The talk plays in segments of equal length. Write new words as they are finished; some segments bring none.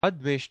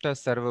Adveshta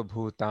sarva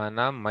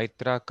bhutana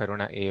maitra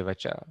karuna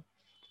evacha.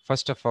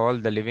 First of all,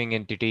 the living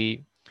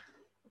entity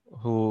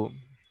who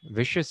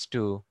wishes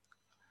to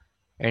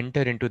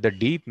enter into the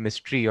deep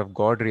mystery of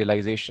God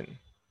realization.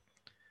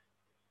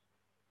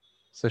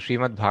 So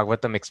Srimad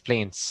Bhagavatam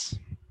explains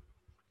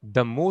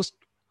the most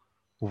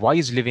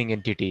wise living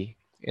entity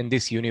in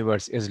this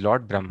universe is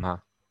Lord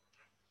Brahma.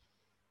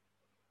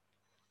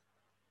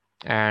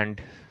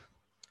 And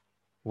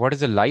what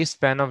is the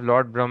lifespan of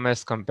Lord Brahma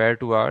as compared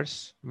to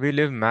ours? We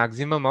live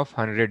maximum of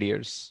 100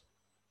 years.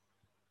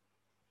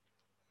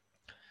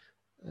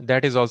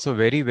 That is also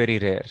very, very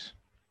rare,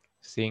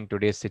 seeing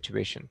today's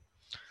situation.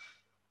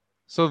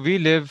 So we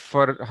live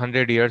for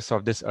 100 years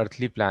of this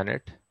earthly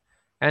planet,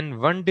 and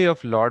one day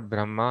of Lord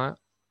Brahma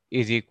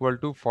is equal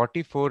to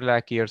 44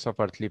 lakh years of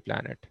earthly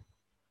planet.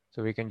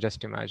 So we can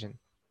just imagine.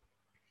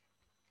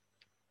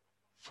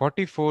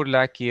 44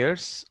 lakh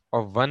years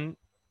of one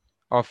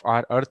of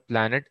our earth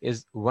planet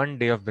is one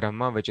day of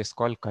Brahma, which is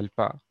called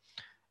Kalpa.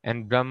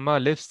 And Brahma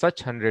lives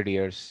such 100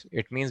 years.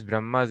 It means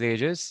Brahma's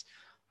age is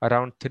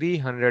around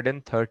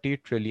 330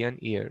 trillion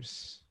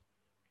years.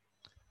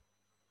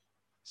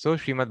 So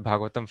Srimad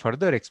Bhagavatam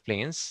further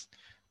explains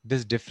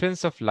this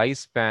difference of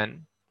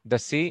lifespan.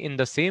 In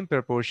the same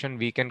proportion,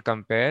 we can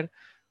compare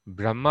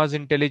Brahma's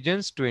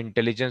intelligence to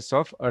intelligence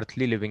of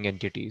earthly living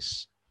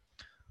entities.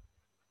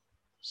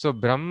 So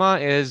Brahma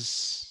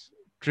is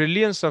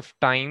trillions of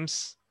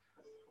times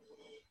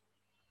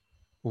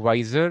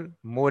wiser,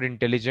 more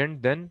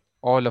intelligent than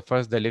all of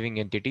us, the living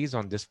entities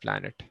on this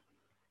planet.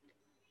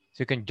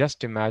 So you can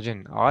just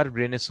imagine our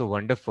brain is so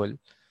wonderful.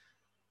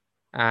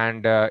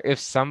 And if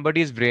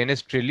somebody's brain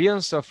is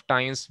trillions of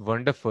times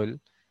wonderful,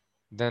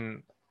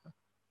 then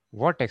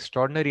what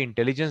extraordinary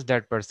intelligence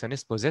that person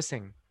is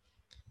possessing.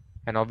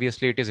 And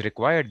obviously, it is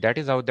required. That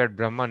is how that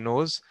Brahma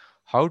knows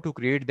how to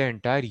create the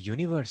entire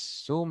universe.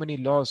 So many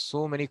laws,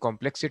 so many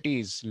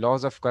complexities,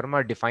 laws of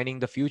karma defining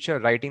the future,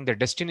 writing the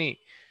destiny.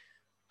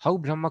 How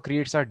Brahma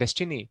creates our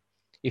destiny.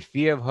 If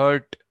we have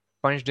hurt,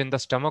 punched in the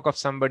stomach of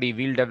somebody,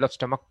 we'll develop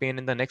stomach pain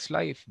in the next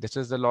life. This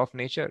is the law of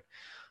nature.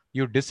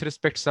 You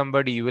disrespect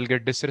somebody, you will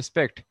get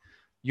disrespect.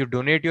 You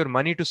donate your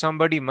money to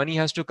somebody, money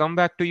has to come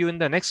back to you in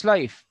the next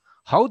life.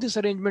 How this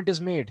arrangement is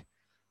made?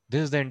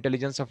 This is the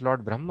intelligence of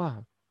Lord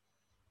Brahma.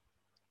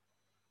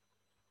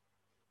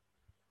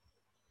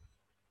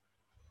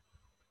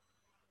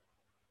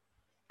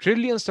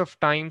 Trillions of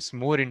times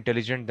more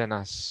intelligent than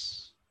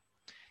us.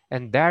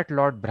 And that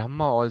Lord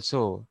Brahma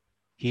also,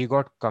 he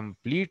got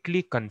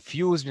completely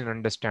confused in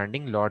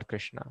understanding Lord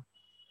Krishna.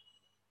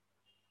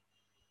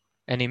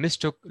 And he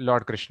mistook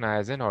Lord Krishna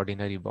as an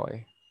ordinary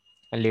boy.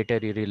 And later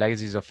he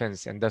realized his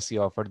offense, and thus he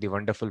offered the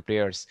wonderful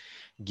prayers.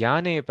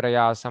 Jnane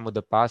prayasam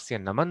udapasya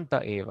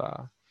namanta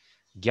eva.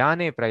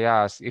 Jnane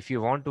prayas, if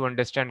you want to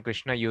understand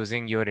Krishna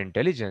using your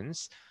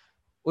intelligence,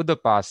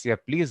 udapasya,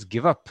 please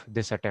give up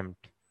this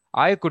attempt.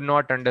 I could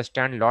not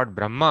understand Lord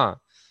Brahma,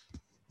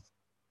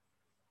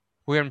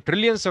 who am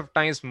trillions of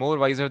times more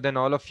wiser than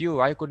all of you.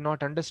 I could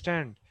not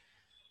understand.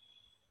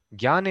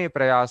 Jnane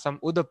prayasam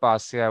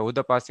udapasya.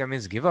 Udapasya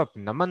means give up.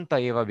 Namanta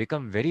eva,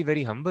 become very,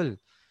 very humble.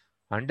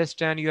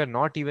 Understand you are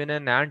not even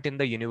an ant in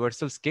the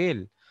universal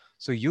scale.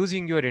 So,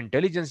 using your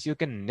intelligence, you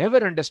can never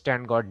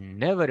understand God.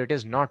 Never. It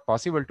is not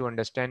possible to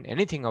understand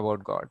anything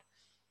about God.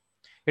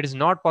 It is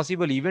not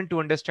possible even to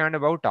understand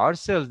about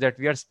ourselves that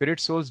we are spirit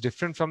souls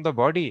different from the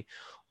body.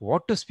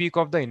 What to speak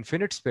of the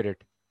infinite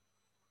spirit?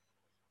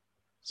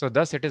 So,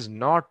 thus, it is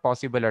not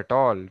possible at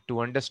all to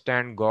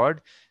understand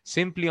God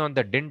simply on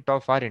the dint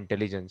of our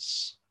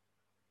intelligence.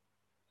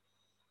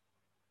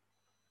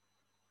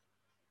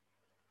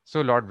 So,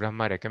 Lord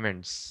Brahma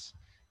recommends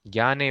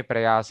Jnane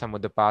prayasam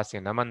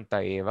udapasya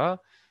namanta eva.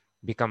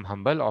 Become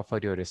humble, offer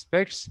your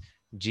respects.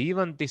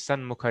 Jivanti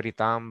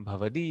sanmukharitam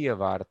bhavadiya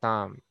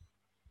vartam.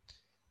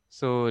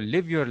 So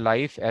live your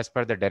life as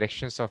per the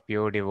directions of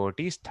pure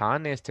devotees.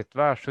 Sthane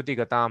sthitva shruti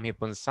hi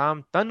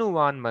punsam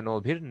tanuvan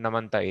manobhir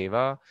namanta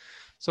eva.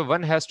 So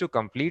one has to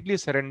completely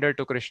surrender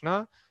to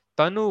Krishna.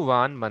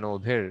 Tanuvan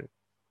manobhir.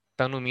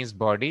 Tanu means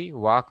body,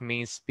 vak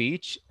means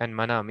speech, and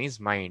mana means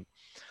mind.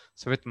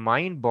 So with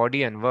mind,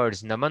 body, and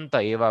words,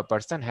 namanta eva, a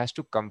person has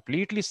to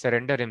completely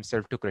surrender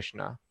himself to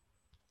Krishna.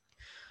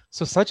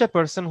 So such a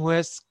person who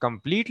has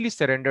completely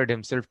surrendered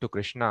himself to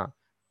Krishna,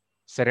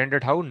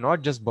 surrendered how?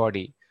 Not just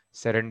body,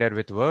 surrender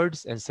with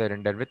words and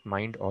surrender with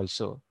mind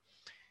also.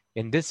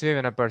 In this way,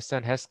 when a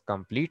person has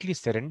completely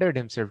surrendered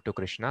himself to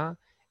Krishna,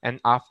 and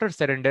after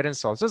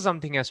surrenderance also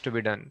something has to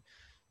be done.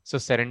 So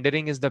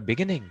surrendering is the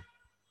beginning.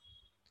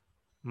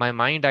 My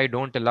mind, I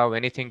don't allow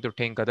anything to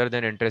think other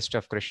than interest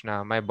of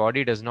Krishna. My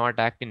body does not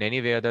act in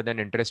any way other than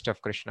interest of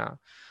Krishna.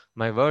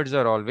 My words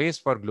are always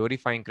for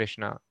glorifying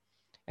Krishna.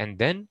 And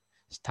then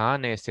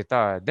sthane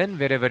sita, then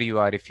wherever you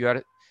are, if you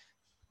are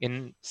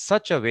in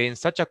such a way, in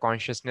such a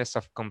consciousness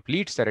of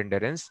complete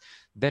surrenderance,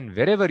 then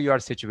wherever you are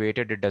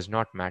situated, it does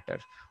not matter.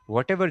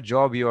 Whatever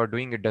job you are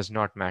doing, it does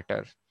not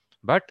matter.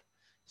 But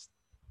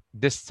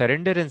this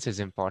surrenderance is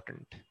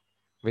important.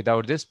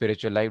 Without this,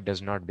 spiritual life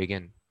does not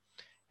begin.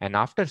 And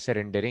after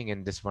surrendering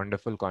in this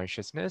wonderful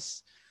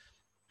consciousness,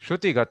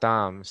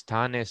 Shrutigatam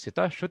sthane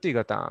sita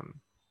Shrutigatam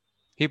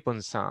hi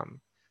punsam.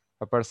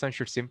 A person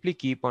should simply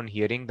keep on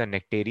hearing the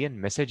nectarian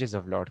messages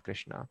of Lord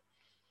Krishna.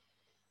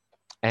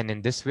 And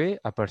in this way,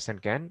 a person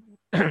can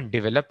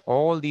develop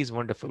all these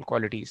wonderful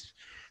qualities.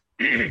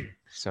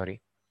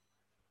 Sorry.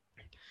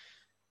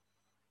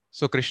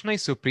 So Krishna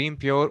is supreme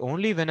pure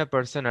only when a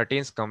person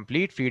attains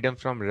complete freedom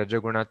from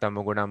Rajaguna,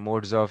 Tamaguna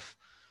modes of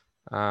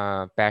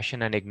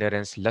passion and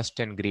ignorance,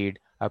 lust and greed.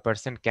 A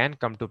person can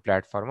come to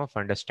platform of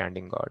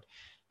understanding God.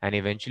 And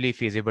eventually, if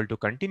he is able to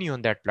continue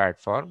on that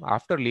platform,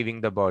 after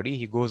leaving the body,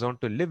 he goes on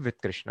to live with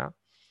Krishna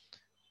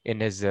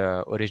in his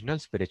original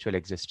spiritual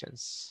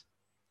existence.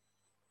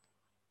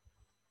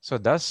 So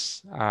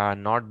thus,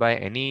 not by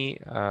any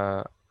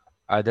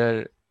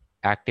other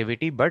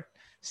activity, but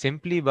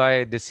simply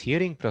by this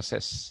hearing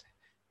process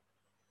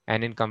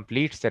and in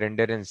complete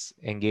surrenderance,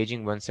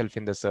 engaging oneself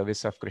in the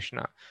service of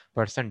Krishna,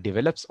 person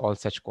develops all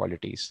such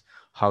qualities.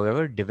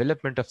 However,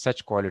 development of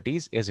such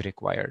qualities is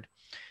required.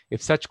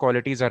 If such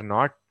qualities are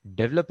not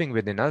developing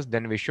within us,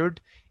 then we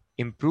should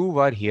improve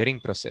our hearing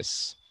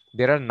process.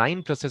 There are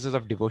 9 processes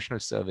of devotional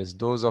service.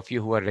 Those of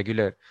you who are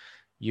regular,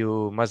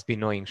 you must be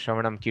knowing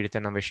Shravanam,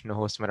 Kirtanam,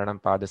 Vishnuho,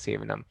 Smaranam, Pada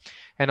Sevanam.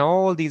 And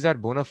all these are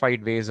bona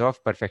fide ways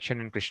of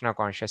perfection in Krishna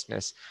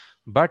consciousness.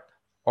 But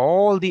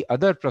all the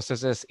other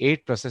processes,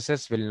 8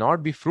 processes, will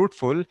not be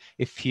fruitful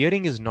if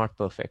hearing is not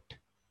perfect.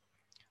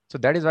 So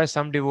that is why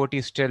some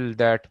devotees still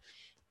that,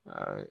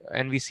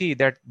 and we see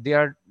that they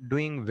are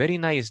doing very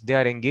nice, they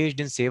are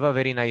engaged in seva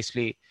very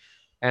nicely,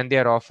 and they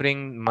are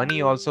offering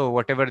money also,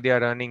 whatever they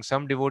are earning.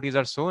 Some devotees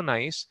are so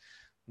nice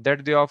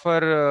that they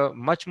offer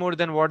much more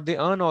than what they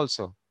earn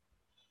also.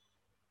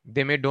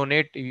 They may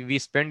donate, we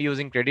spend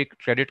using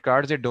credit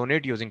cards, they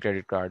donate using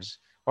credit cards,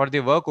 or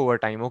they work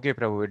overtime. Okay,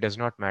 Prabhu, it does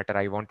not matter.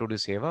 I want to do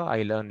seva,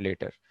 I learn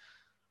later.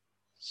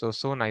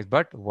 So nice.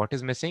 But what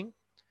is missing?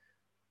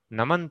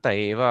 Namanta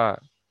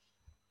eva.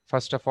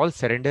 First of all,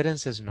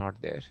 surrenderance is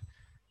not there.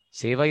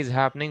 Seva is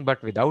happening,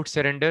 but without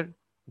surrender,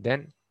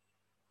 then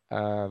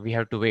we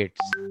have to wait.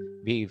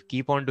 We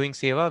keep on doing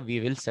seva, we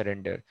will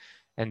surrender.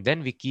 And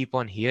then we keep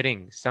on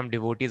hearing. Some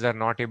devotees are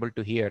not able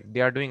to hear. They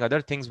are doing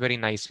other things very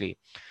nicely,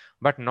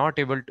 but not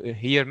able to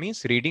hear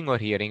means reading or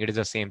hearing. It is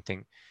the same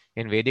thing.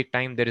 In Vedic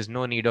time, there is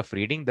no need of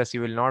reading. Thus, you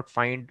will not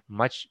find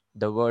much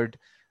the word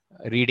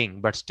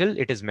reading, but still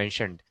it is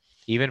mentioned.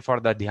 Even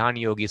for the Dhyan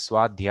Yogi,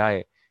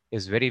 Swadhyay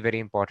is very, very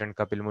important.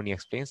 Kapil Muni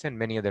explains, and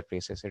many other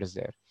places it is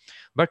there.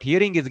 But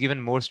hearing is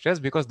given more stress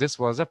because this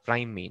was a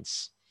prime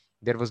means.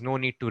 There was no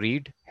need to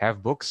read,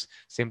 have books.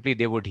 Simply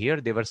they would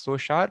hear. They were so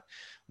sharp.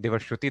 They were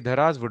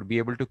Shrutidharas, would be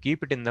able to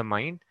keep it in the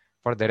mind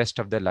for the rest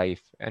of their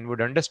life and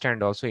would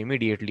understand also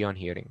immediately on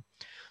hearing.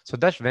 So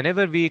thus,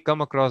 whenever we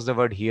come across the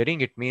word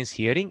hearing, it means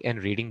hearing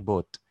and reading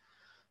both.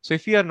 So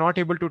if we are not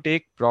able to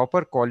take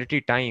proper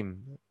quality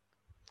time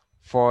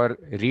for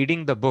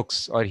reading the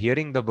books or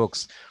hearing the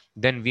books,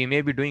 then we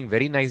may be doing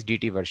very nice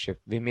deity worship.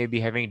 We may be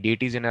having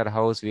deities in our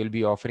house. We'll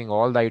be offering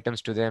all the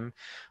items to them.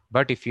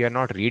 But if we are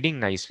not reading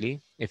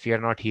nicely, if we are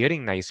not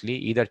hearing nicely,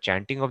 either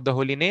chanting of the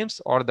holy names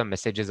or the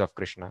messages of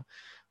Krishna,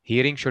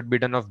 hearing should be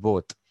done of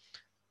both.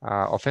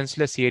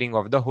 Offenseless hearing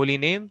of the holy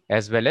name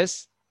as well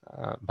as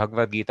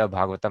Bhagavad Gita,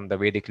 Bhagavatam, the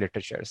Vedic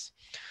literatures.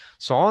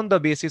 So on the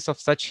basis of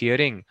such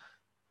hearing,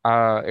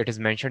 it is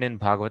mentioned in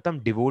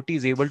Bhagavatam, devotee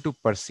is able to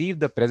perceive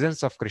the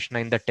presence of Krishna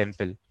in the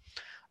temple.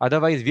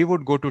 Otherwise, we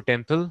would go to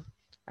temple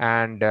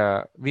and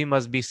we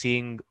must be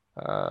seeing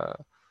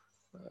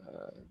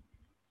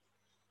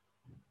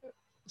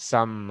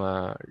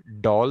some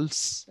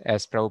dolls,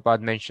 as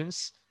Prabhupada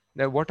mentions.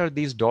 Now, what are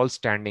these dolls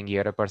standing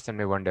here? A person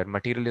may wonder.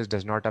 Materialist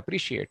does not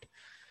appreciate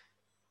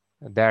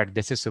that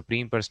this is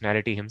Supreme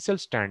Personality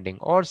himself standing,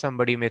 or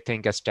somebody may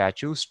think a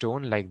statue,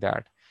 stone like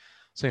that.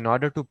 So in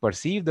order to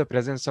perceive the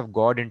presence of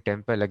God in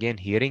temple, again,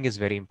 hearing is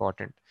very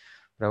important.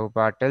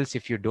 Prabhupada tells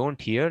if you don't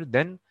hear,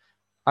 then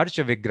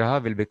Archa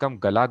Vigraha will become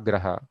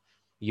Galagraha.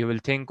 You will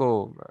think,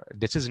 oh,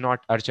 this is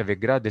not Archa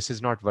Vigraha, this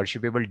is not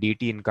worshipable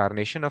deity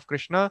incarnation of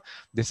Krishna,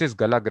 this is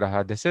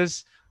Galagraha, this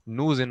is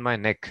noose in my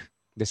neck,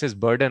 this is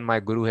burden my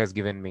Guru has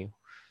given me.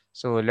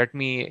 So let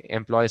me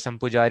employ some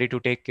pujari to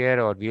take care,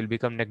 or we'll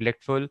become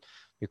neglectful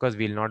because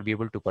we'll not be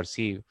able to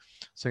perceive.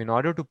 So in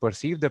order to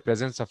perceive the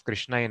presence of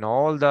Krishna in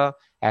all the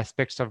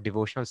aspects of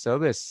devotional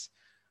service,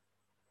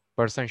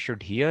 person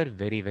should hear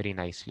very, very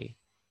nicely.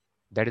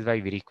 That is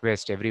why we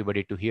request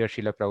everybody to hear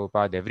Srila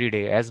Prabhupada every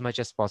day as much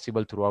as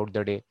possible throughout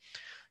the day.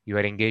 You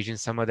are engaged in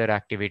some other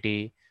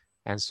activity,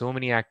 and so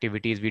many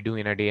activities we do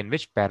in a day in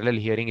which parallel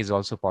hearing is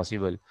also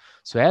possible.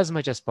 So as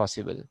much as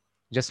possible,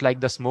 just like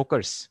the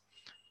smokers,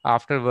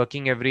 after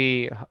working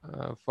every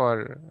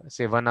for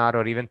say 1 hour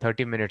or even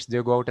 30 minutes,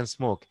 they go out and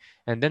smoke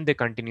and then they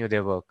continue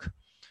their work.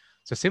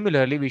 So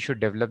similarly, we should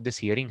develop this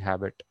hearing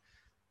habit,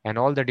 and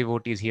all the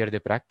devotees here, they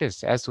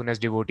practice. As soon as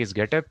devotees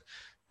get up,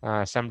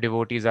 some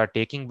devotees are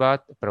taking bath,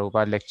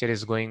 Prabhupada lecture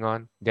is going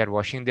on. They are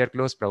washing their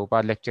clothes,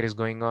 Prabhupada lecture is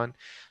going on.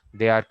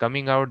 They are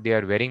coming out, they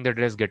are wearing the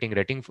dress, getting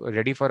ready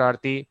for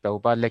Aarti,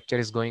 Prabhupada lecture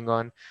is going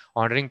on.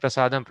 Honoring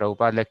Prasadam,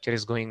 Prabhupada lecture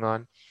is going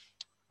on.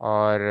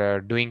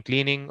 or doing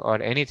cleaning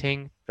or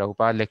anything,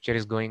 Prabhupada lecture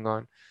is going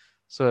on.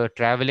 So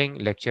traveling,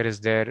 lecture is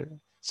there.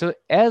 So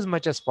as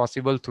much as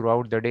possible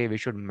throughout the day, we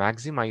should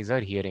maximize our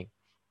hearing.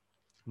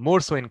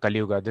 More so in Kali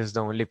Yuga, this is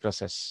the only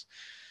process.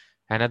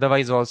 And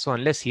otherwise also,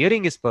 unless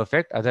hearing is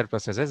perfect, other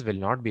processes will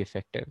not be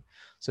effective.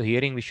 So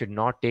hearing we should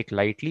not take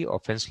lightly,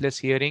 offenseless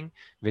hearing,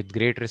 with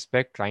great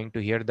respect, trying to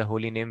hear the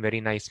holy name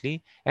very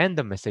nicely and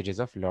the messages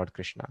of Lord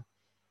Krishna.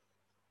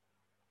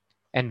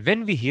 And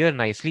when we hear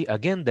nicely,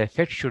 again, the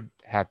effect should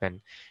happen.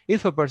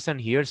 If a person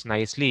hears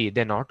nicely,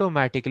 then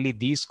automatically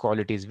these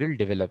qualities will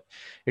develop.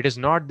 It is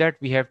not that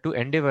we have to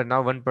endeavor.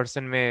 Now, one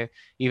person may,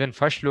 even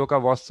first shloka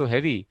was so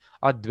heavy.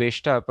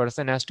 Adveshta, a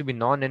person has to be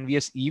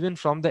non-envious even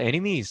from the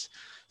enemies.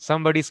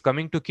 Somebody is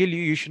coming to kill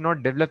you, you should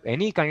not develop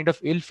any kind of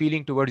ill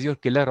feeling towards your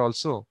killer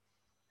also.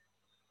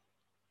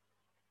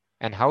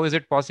 And how is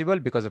it possible?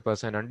 Because a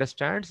person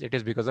understands it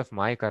is because of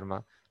my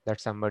karma that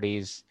somebody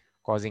is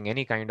causing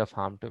any kind of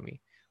harm to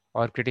me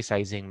or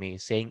criticizing me,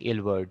 saying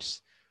ill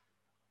words.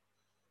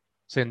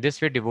 So, in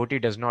this way, devotee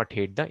does not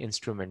hate the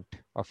instrument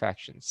of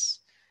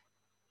actions.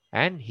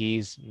 And he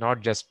is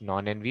not just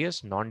non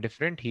envious, non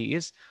different, he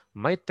is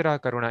Maitra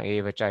Karuna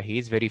Evacha. He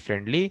is very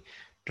friendly.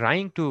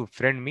 Trying to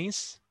friend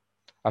means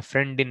a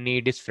friend in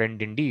need is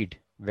friend indeed.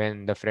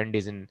 When the friend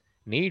is in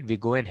need, we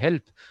go and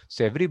help.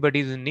 So everybody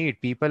is in need.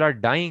 People are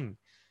dying.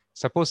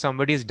 Suppose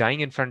somebody is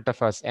dying in front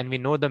of us and we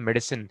know the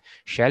medicine.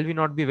 Shall we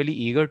not be very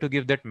eager to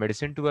give that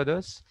medicine to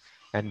others?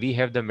 And we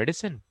have the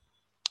medicine.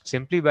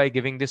 Simply by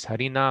giving this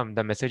Harinam,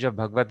 the message of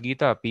Bhagavad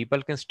Gita,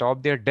 people can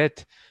stop their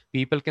death.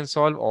 People can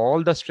solve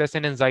all the stress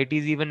and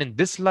anxieties even in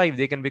this life.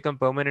 They can become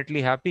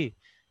permanently happy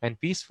and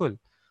peaceful.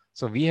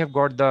 So we have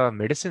got the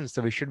medicine.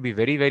 So we should be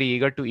very, very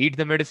eager to eat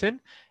the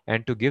medicine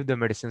and to give the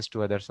medicines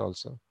to others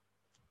also.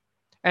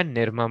 And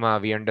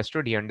Nirmama, we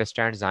understood, he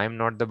understands I am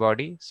not the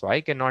body, so I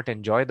cannot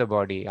enjoy the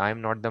body. I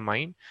am not the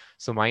mind,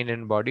 so mind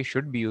and body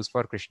should be used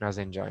for Krishna's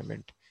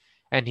enjoyment.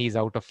 And he is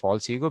out of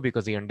false ego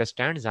because he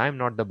understands I am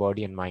not the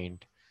body and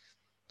mind.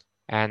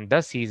 And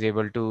thus he is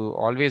able to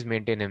always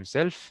maintain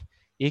himself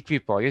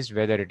equipoised,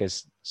 whether it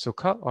is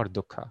Sukha or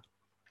Dukkha.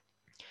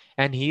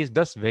 And he is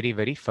thus very,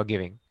 very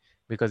forgiving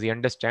because he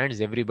understands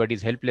everybody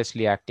is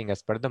helplessly acting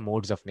as per the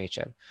modes of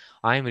nature.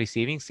 I am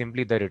receiving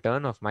simply the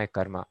return of my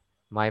karma,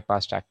 my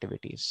past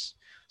activities.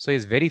 So he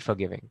is very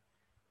forgiving.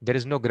 There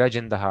is no grudge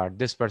in the heart.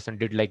 This person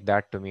did like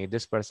that to me.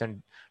 This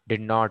person did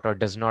not or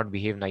does not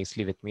behave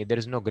nicely with me. There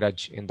is no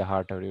grudge in the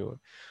heart of you.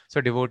 So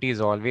devotee is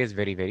always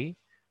very, very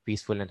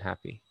peaceful and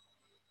happy.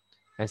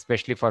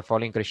 Especially for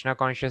following Krishna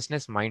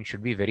consciousness, mind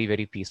should be very,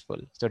 very peaceful.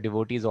 So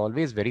devotee is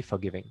always very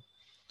forgiving.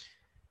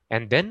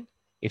 And then,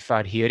 if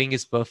our hearing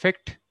is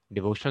perfect,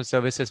 devotional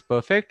service is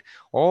perfect,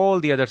 all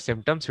the other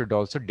symptoms should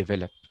also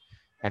develop.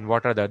 And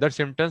what are the other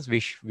symptoms we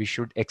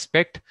should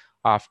expect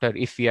after,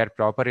 if we are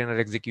proper in our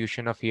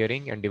execution of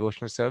hearing and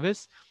devotional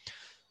service?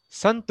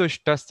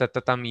 Santushta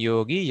satatam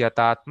yogi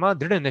yatatma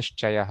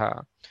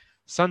dridhanishchayaha.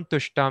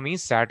 Santushta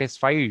means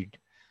satisfied.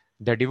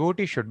 The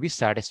devotee should be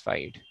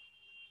satisfied.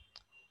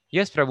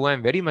 Yes, Prabhu, I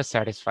am very much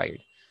satisfied.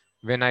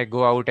 When I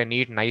go out and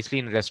eat nicely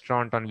in a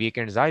restaurant on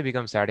weekends, I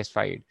become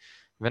satisfied.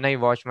 When I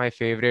watch my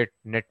favorite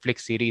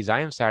Netflix series,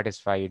 I am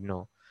satisfied.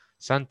 No.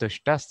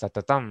 Santushta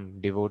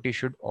satatam. Devotee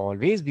should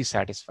always be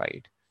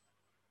satisfied,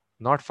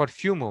 not for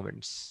few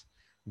moments.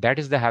 That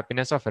is the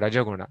happiness of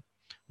Rajaguna.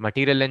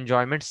 Material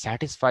enjoyment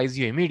satisfies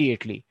you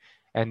immediately,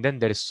 and then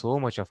there is so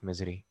much of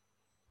misery.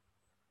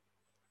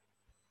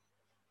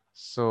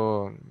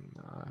 So,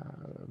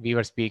 we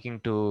were speaking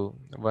to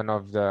one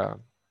of the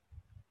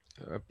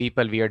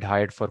people we had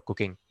hired for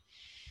cooking.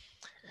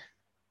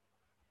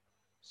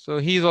 So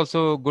he is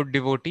also a good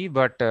devotee,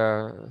 but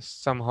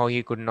somehow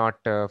he could not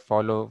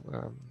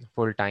follow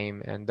full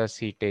time, and thus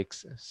he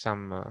takes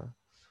some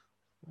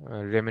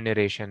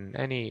remuneration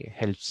and he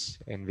helps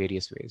in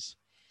various ways.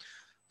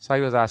 So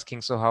I was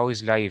asking, so how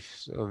is life?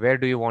 So where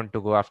do you want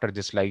to go after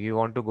this life? You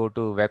want to go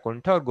to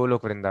Vaikuntha or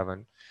Golok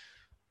Vrindavan?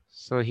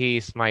 So he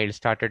smiled,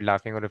 started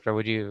laughing. Or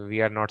Prabhuji,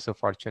 we are not so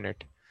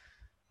fortunate.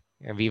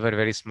 We were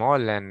very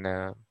small, and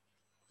uh,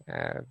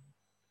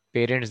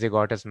 parents they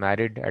got us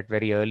married at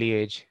very early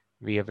age.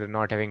 We are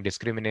not having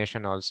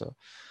discrimination also.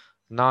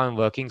 Now I'm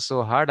working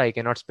so hard I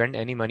cannot spend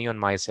any money on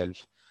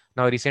myself.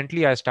 Now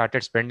recently I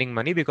started spending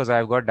money because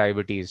I've got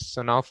diabetes.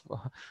 So now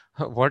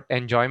what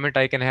enjoyment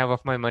I can have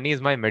of my money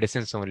is my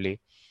medicines only.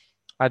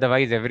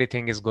 Otherwise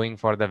everything is going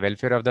for the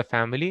welfare of the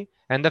family,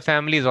 and the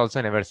family is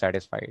also never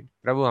satisfied.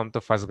 प्रभु हम तो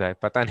फंस गए,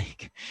 पता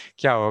नहीं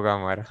क्या होगा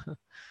हमारा.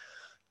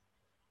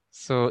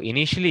 So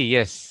initially,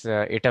 yes,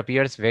 it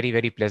appears very,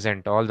 very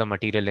pleasant, all the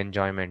material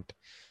enjoyment.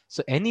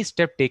 So any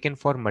step taken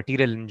for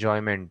material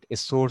enjoyment is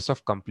source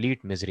of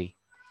complete misery.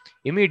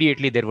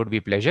 Immediately there would be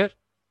pleasure,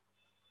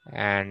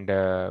 and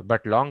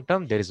but long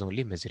term there is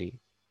only misery.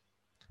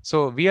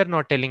 So we are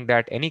not telling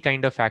that any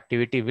kind of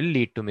activity will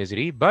lead to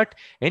misery, but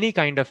any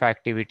kind of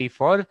activity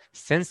for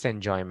sense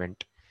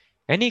enjoyment,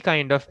 any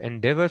kind of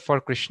endeavor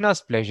for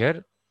Krishna's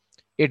pleasure,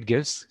 it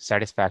gives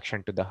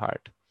satisfaction to the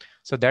heart.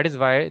 So that is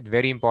why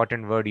very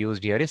important word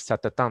used here is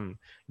satatam.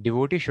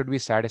 Devotee should be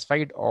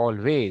satisfied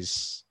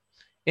always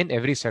in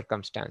every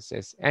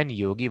circumstances, and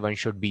yogi, one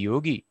should be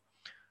yogi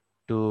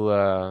to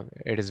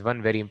it is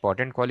one very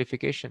important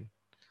qualification.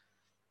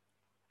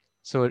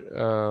 So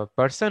a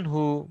person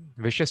who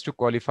wishes to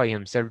qualify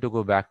himself to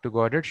go back to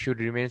Godhead should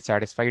remain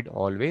satisfied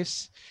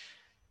always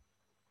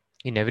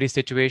in every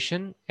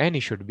situation, and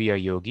he should be a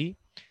yogi.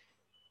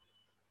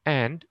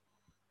 And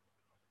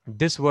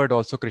this word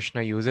also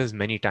Krishna uses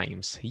many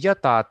times.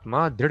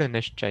 Yatatma dridha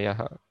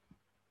nishchayaha.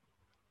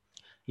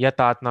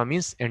 Yatatma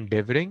means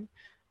endeavoring.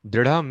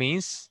 Dridha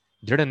means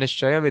dridha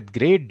nishchaya, with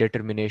great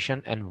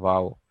determination and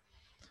vow.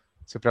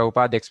 So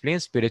Prabhupada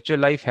explains spiritual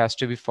life has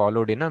to be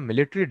followed in a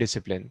military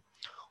discipline.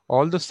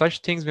 Although such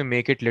things may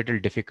make it little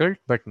difficult,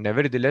 but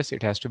nevertheless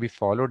it has to be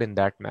followed in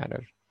that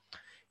manner.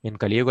 In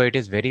Kali Yuga, it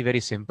is very, very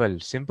simple.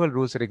 Simple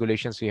rules and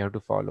regulations we have to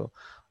follow.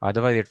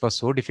 Otherwise, it was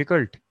so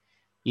difficult.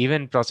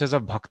 Even process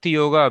of Bhakti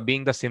Yoga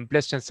being the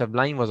simplest and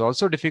sublime was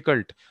also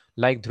difficult.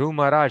 Like Dhruv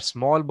Maharaj,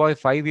 small boy,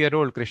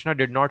 5-year-old, Krishna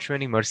did not show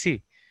any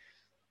mercy.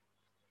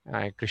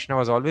 Krishna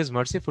was always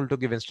merciful to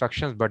give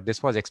instructions, but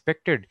this was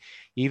expected.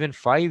 Even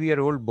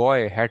 5-year-old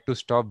boy had to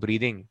stop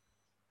breathing.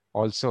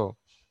 Also,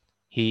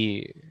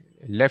 he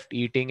left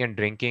eating and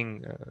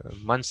drinking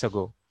months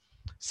ago.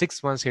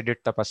 6 months he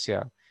did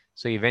tapasya.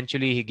 So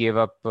eventually he gave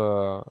up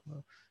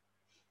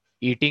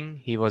eating.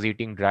 He was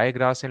eating dry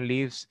grass and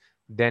leaves.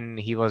 Then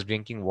he was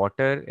drinking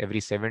water every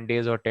 7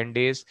 days or 10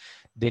 days.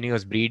 Then he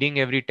was breathing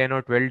every 10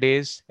 or 12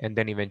 days. And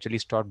then eventually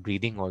stopped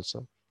breathing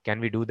also. Can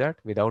we do that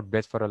without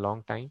breath for a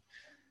long time?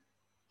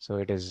 So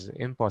it is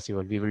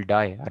impossible. We will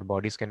die. Our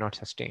bodies cannot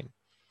sustain.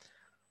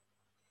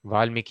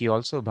 Valmiki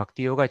also,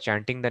 Bhakti Yoga,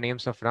 chanting the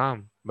names of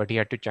Ram, but he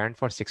had to chant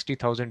for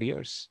 60,000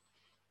 years.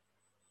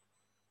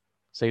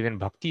 So even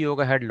Bhakti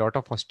Yoga had a lot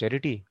of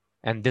austerity.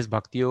 And this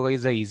Bhakti Yoga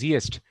is the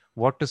easiest.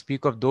 What to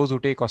speak of those who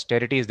take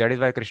austerities? That is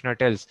why Krishna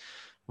tells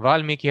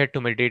Valmiki had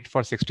to meditate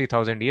for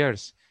 60,000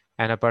 years.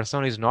 And a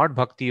person who is not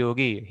Bhakti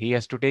Yogi, he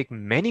has to take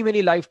many,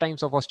 many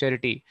lifetimes of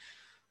austerity.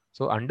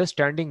 So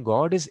understanding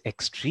God is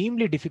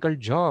extremely difficult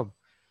job.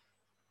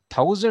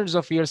 Thousands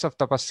of years of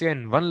tapasya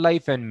in one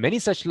life, and many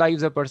such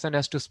lives a person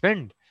has to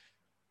spend.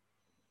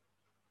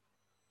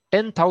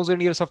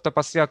 10,000 years of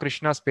tapasya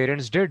Krishna's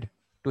parents did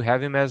to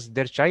have him as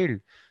their child.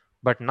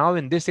 But now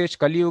in this age,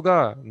 Kali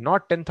Yuga,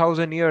 not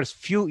 10,000 years,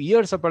 few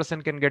years a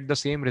person can get the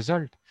same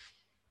result.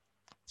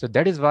 So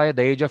that is why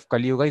the age of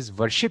Kali Yuga is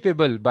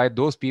worshipable by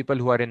those people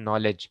who are in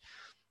knowledge.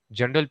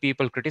 General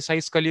people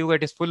criticize Kali Yuga,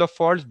 it is full of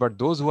faults, but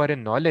those who are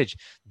in knowledge,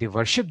 they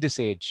worship this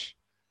age.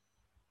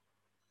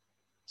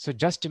 So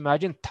just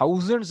imagine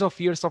thousands of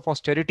years of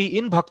austerity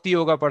in Bhakti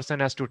Yoga person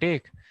has to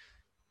take.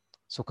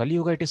 So Kali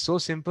Yuga, it is so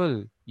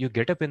simple. You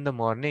get up in the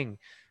morning,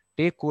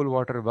 take cool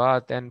water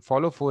bath and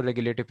follow 4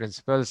 regulative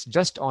principles.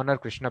 Just honor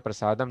Krishna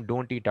Prasadam,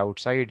 don't eat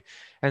outside,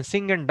 and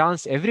sing and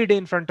dance every day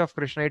in front of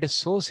Krishna. It is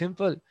so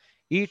simple.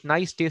 Eat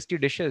nice, tasty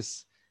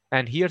dishes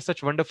and hear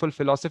such wonderful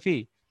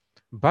philosophy.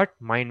 But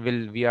mind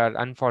will, we are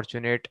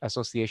unfortunate,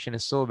 association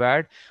is so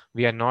bad,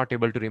 we are not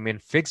able to remain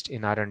fixed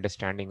in our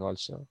understanding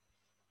also.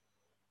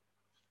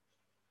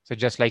 So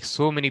just like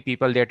so many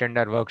people, they attend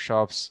our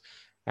workshops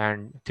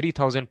and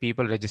 3,000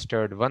 people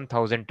registered,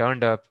 1,000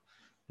 turned up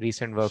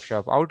recent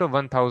workshop. Out of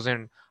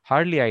 1,000,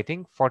 hardly I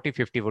think 40,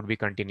 50 would be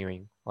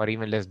continuing or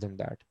even less than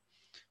that.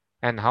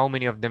 And how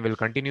many of them will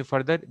continue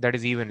further? That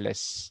is even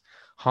less.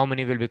 How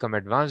many will become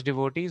advanced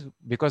devotees?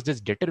 Because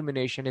this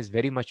determination is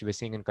very much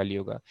missing in Kali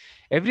Yuga.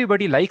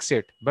 Everybody likes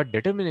it, but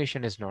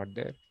determination is not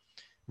there.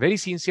 Very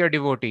sincere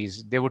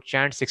devotees, they would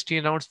chant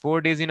 16 rounds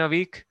 4 days in a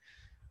week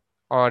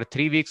or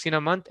 3 weeks in a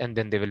month, and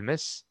then they will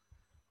miss.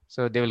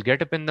 So they will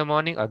get up in the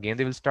morning, again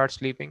they will start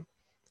sleeping.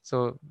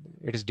 So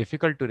it is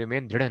difficult to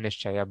remain dridha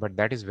nishchaya, but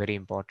that is very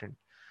important.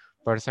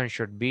 Person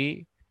should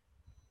be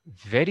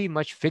very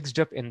much fixed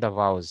up in the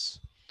vows.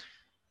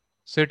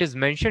 So it is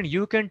mentioned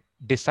you can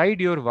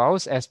decide your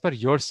vows as per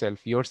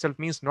yourself. Yourself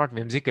means not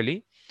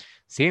whimsically.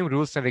 Same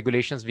rules and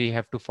regulations we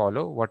have to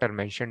follow, what are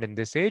mentioned in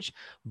this age,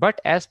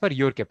 but as per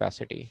your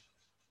capacity.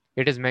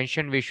 It is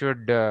mentioned we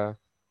should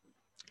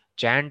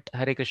chant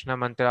Hare Krishna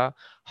mantra.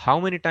 How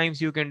many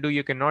times you can do?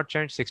 You cannot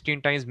chant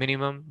 16 times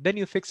minimum. Then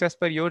you fix as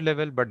per your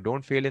level, but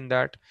don't fail in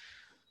that.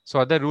 So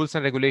other rules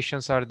and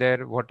regulations are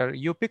there. What are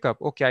you pick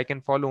up? Okay, I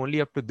can follow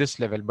only up to this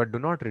level, but do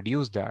not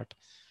reduce that.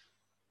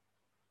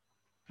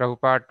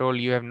 Prabhupada told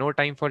you have no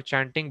time for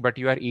chanting, but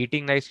you are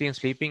eating nicely and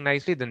sleeping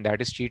nicely, then that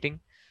is cheating.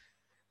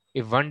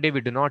 If one day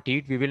we do not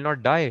eat, we will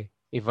not die.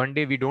 If one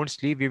day we don't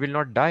sleep, we will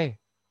not die.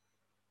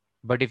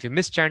 But if we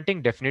miss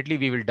chanting, definitely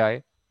we will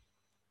die.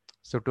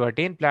 So to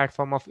attain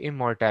platform of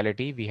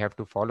immortality, we have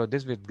to follow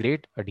this with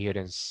great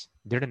adherence.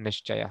 Dridha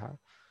nishchayaha.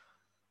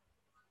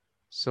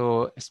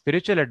 So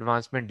spiritual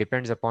advancement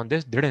depends upon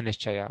this dridha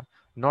nishchaya.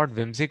 Not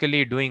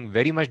whimsically doing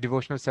very much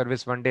devotional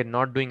service one day,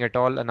 not doing at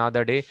all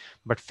another day,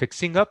 but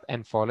fixing up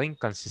and following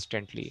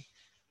consistently.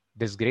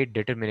 This great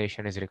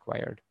determination is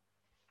required.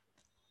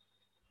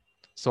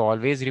 So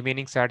always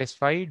remaining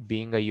satisfied,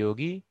 being a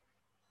yogi,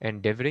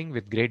 endeavoring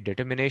with great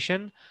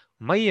determination,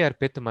 Mai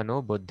arpit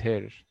mano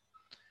buddhir.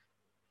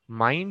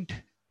 Mind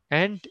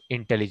and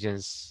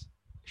intelligence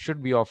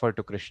should be offered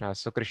to Krishna.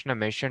 So Krishna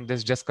mentioned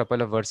this just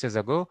couple of verses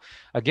ago.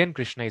 Again,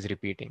 Krishna is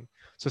repeating.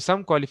 So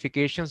some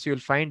qualifications you'll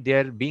find they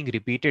are being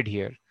repeated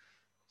here.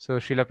 So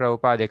Srila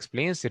Prabhupada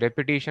explains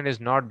repetition is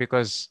not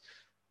because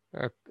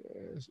uh,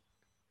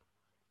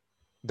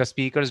 the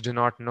speakers do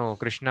not know,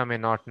 Krishna may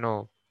not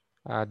know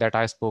that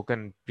I have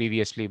spoken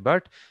previously,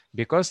 but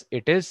because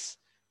it is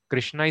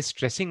Krishna is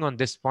stressing on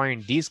this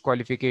point, these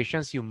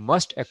qualifications you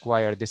must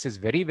acquire. This is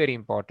very, very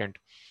important.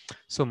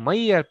 So, Mai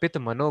Arpit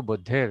Mano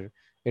Buddhir,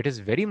 it is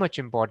very much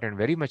important,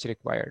 very much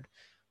required,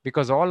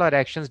 because all our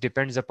actions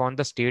depends upon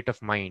the state of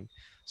mind.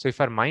 So,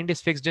 if our mind is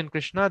fixed in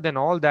Krishna, then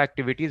all the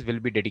activities will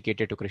be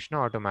dedicated to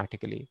Krishna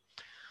automatically.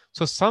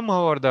 So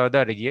somehow or the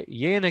other,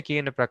 yena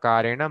kena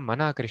prakarena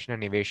mana Krishna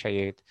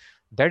niveshayet.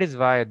 That is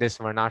why this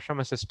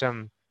Varnashrama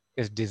system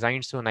is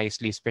designed so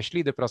nicely,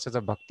 especially the process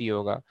of Bhakti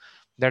Yoga,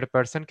 that a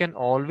person can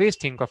always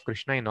think of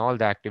Krishna in all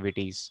the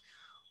activities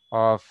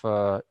of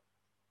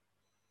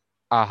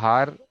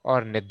ahar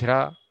or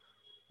nidra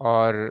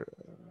or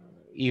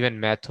even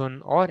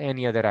mathun or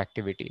any other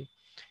activity.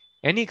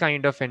 Any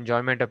kind of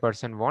enjoyment a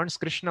person wants,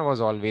 Krishna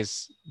was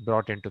always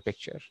brought into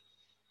picture.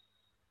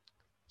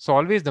 So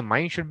always the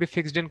mind should be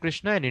fixed in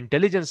Krishna, and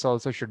intelligence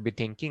also should be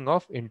thinking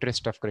of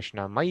interest of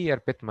Krishna. Mai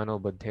arpit mano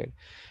buddhir.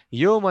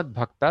 Yo mad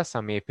bhakta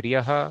same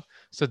priyaha.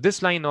 So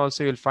this line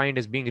also you'll find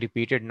is being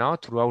repeated now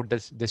throughout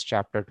this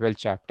chapter, 12th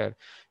chapter.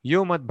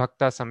 Yo mad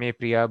bhakta same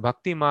priya,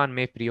 bhakti man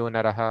me priyo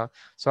naraha.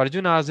 So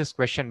Arjuna asks this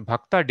question,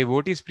 bhakta,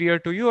 devotee is priya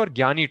to you or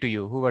jnani to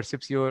you, who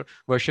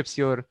worships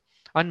your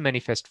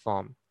unmanifest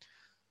form?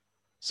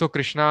 So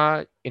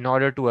Krishna, in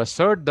order to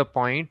assert the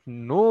point,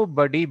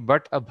 nobody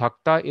but a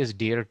bhakta is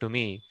dear to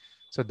me.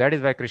 So that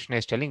is why Krishna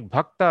is telling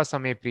bhakta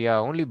same priya.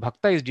 Only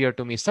bhakta is dear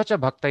to me. Such a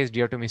bhakta is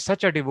dear to me.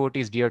 Such a devotee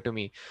is dear to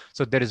me.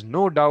 So there is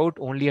no doubt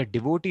only a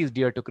devotee is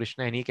dear to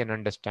Krishna, and he can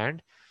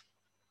understand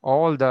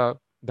all the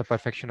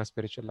perfection of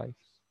spiritual life.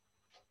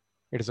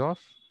 It is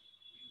off.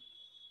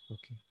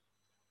 Okay.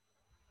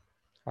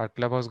 Our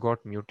clubhouse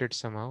got muted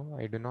somehow.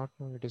 I do not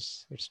know.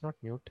 It's not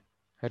mute.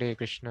 Hare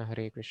Krishna,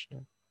 Hare Krishna.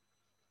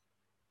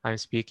 I'm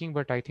speaking,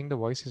 but I think the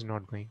voice is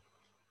not going.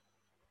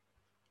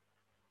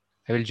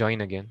 I will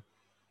join again.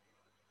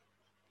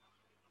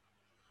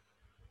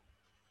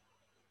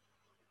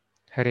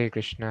 Hare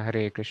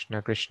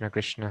Krishna, Krishna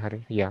Krishna,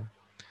 Hare. Yeah,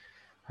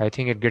 I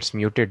think it gets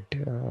muted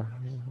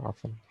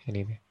often.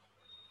 Anyway.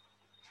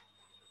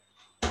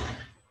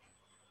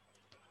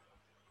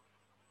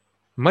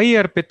 Mai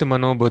arpit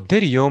mano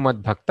buddhir yo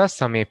mad bhakta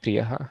same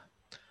priyaha.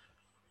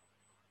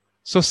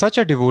 So such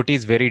a devotee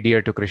is very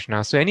dear to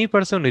Krishna. So any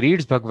person who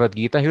reads Bhagavad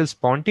Gita, he will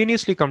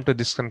spontaneously come to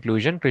this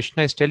conclusion.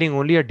 Krishna is telling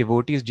only a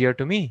devotee is dear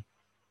to me.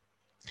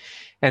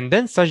 And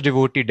then such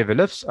devotee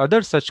develops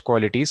other such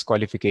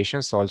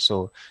qualifications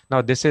also.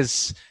 Now this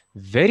is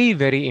very,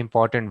 very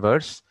important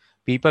verse.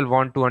 People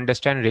want to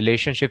understand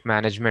relationship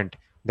management.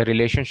 The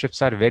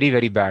relationships are very,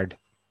 very bad.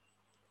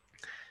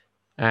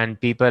 And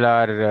people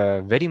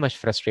are very much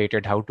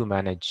frustrated how to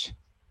manage.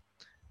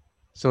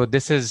 So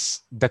this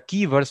is the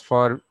key verse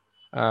for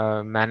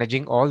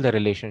managing all the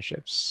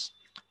relationships.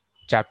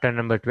 Chapter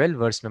number 12,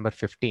 verse number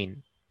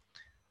 15.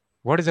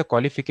 What is the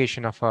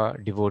qualification of a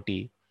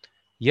devotee?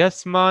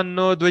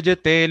 Yasmanno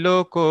dvijate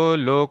loko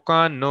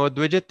lokanno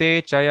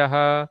dvijate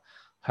chayaha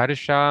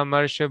harsha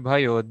marsha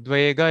bhayo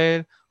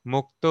dvegair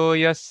mukto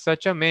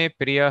yassacha me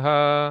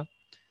priyaha.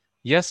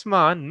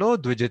 Yasman no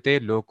dvijate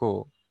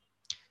loko.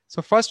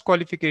 So first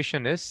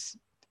qualification is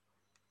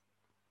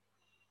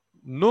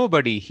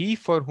nobody, he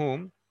for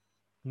whom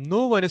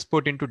no one is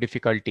put into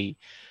difficulty,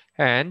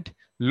 and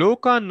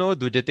loka no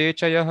dvijate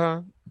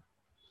chayaha,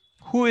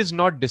 who is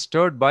not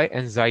disturbed by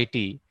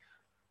anxiety,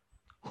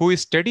 who is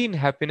steady in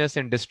happiness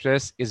and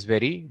distress, is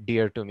very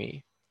dear to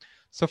me.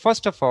 So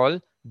first of all,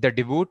 the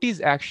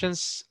devotee's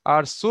actions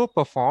are so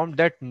performed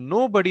that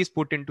nobody is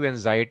put into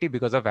anxiety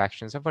because of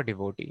actions of a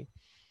devotee.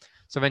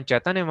 So when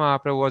Chaitanya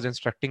Mahaprabhu was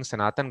instructing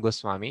Sanatan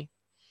Goswami,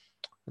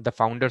 the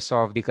founders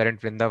of the current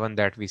Vrindavan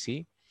that we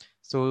see,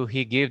 so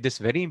he gave this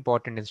very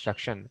important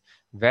instruction.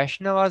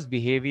 Vaishnava's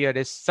behavior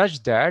is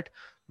such that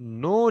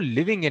no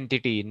living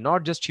entity,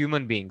 not just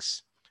human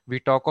beings, we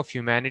talk of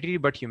humanity,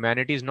 but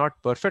humanity is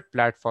not perfect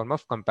platform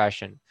of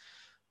compassion,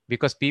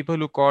 because people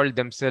who call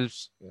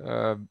themselves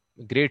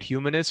great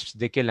humanists,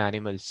 they kill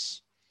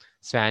animals.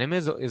 So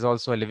animals is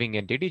also a living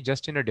entity,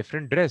 just in a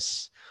different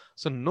dress.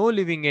 So no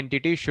living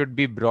entity should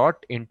be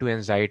brought into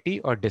anxiety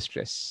or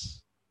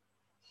distress.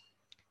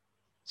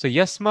 So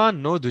yasma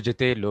no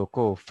dujate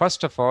loko.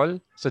 First of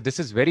all, so this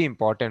is very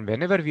important.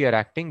 Whenever we are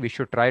acting, we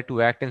should try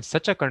to act in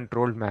such a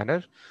controlled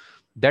manner.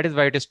 That is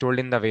why it is told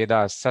in the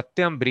Vedas,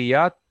 Satyam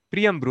briyat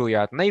priyam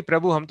bruyat. नहीं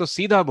प्रभु, हम तो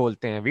सीधा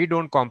बोलते हैं. We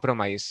don't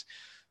compromise.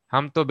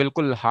 हम तो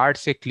बिल्कुल heart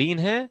से clean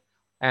हैं,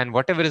 and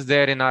whatever is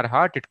there in our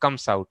heart, it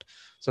comes out.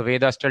 So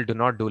Vedas still do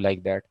not do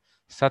like that.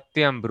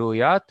 Satyam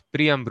bruyat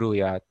priyam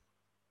bruyat.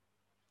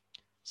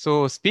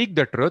 So speak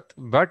the truth,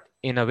 but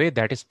in a way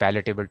that is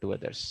palatable to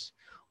others.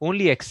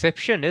 Only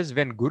exception is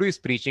when Guru is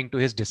preaching to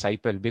his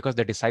disciple, because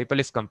the disciple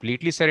is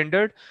completely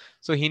surrendered,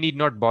 so he need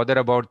not bother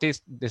about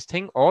this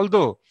thing.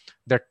 Although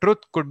the truth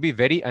could be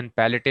very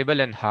unpalatable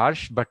and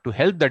harsh, but to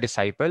help the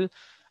disciple,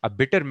 a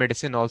bitter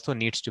medicine also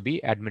needs to be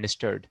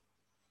administered.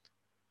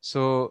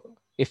 So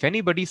if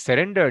anybody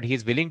surrendered,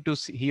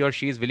 he or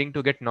she is willing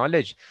to get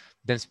knowledge,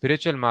 then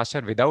spiritual master,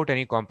 without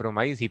any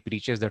compromise, he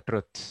preaches the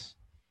truth.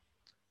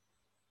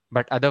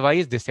 But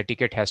otherwise, this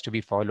etiquette has to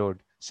be followed.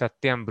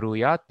 Satyam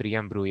bruyat,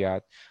 priyam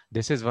bruyat.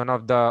 This is one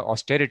of the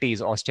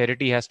austerities.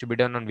 Austerity has to be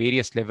done on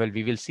various levels.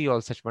 We will see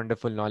all such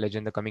wonderful knowledge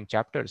in the coming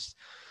chapters.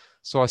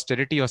 So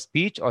austerity of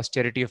speech,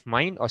 austerity of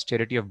mind,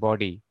 austerity of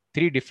body.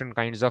 Three different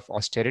kinds of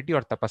austerity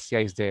or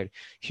tapasya is there.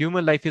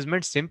 Human life is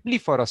meant simply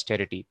for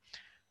austerity,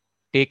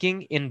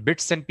 taking in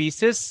bits and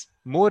pieces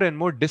more and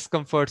more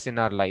discomforts in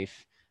our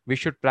life. We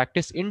should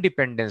practice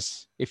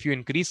independence. If you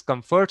increase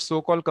comforts,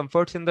 so-called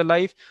comforts in the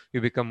life,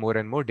 you become more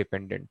and more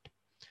dependent.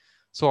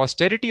 So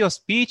austerity of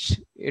speech,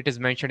 it is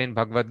mentioned in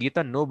Bhagavad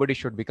Gita, nobody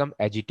should become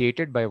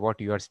agitated by what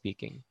you are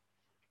speaking.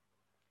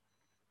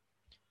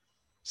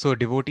 So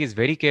devotee is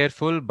very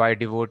careful by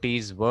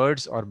devotees'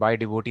 words or by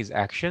devotees'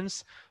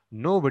 actions.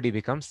 Nobody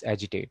becomes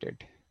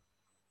agitated.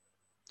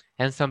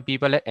 And some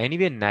people are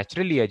anyway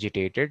naturally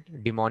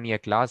agitated,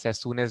 demoniac class, as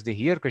soon as they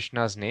hear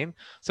Krishna's name,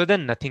 so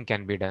then nothing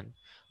can be done.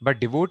 But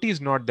devotee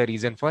is not the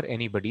reason for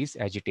anybody's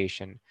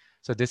agitation.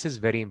 So this is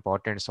very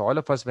important. So all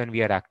of us, when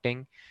we are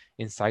acting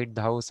inside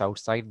the house,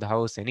 outside the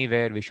house,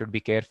 anywhere, we should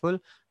be careful.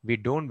 We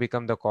don't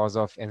become the cause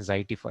of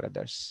anxiety for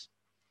others.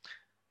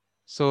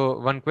 So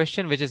one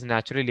question which is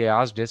naturally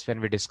asked is when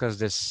we discuss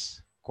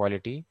this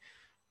quality,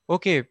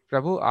 okay,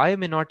 Prabhu, I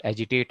may not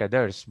agitate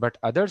others, but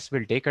others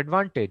will take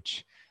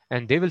advantage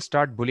and they will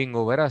start bullying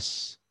over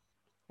us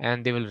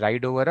and they will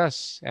ride over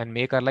us and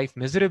make our life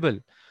miserable.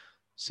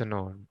 So,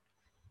 no,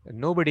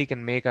 nobody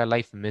can make our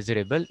life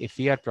miserable if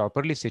we are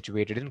properly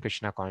situated in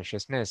Krishna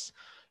consciousness.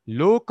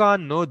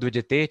 Lokan no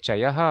dvijate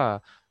chayaha.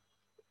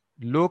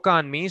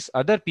 Lokan means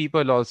other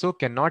people also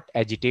cannot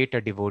agitate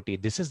a devotee.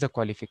 This is the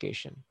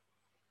qualification.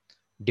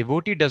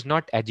 Devotee does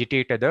not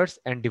agitate others,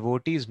 and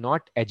devotee is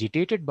not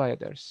agitated by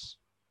others.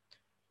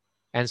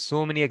 And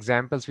so many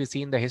examples we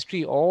see in the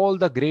history, all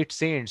the great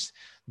saints,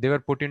 they were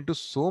put into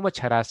so much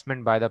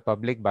harassment by the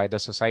public, by the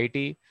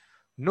society.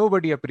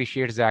 Nobody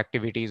appreciates the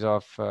activities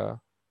of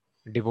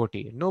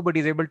devotee. Nobody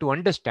is able to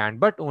understand,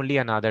 but only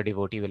another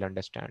devotee will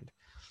understand.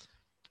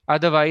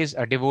 Otherwise,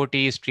 a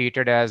devotee is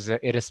treated as an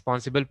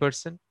irresponsible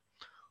person,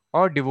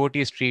 or devotee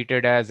is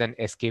treated as an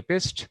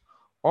escapist,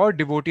 or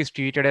devotee is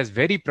treated as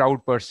very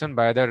proud person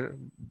by other.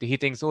 He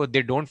thinks, oh,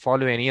 they don't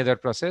follow any other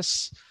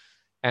process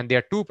and they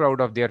are too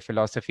proud of their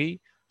philosophy.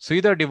 So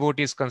either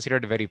devotee is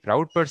considered a very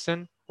proud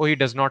person, or he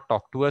does not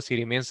talk to us, he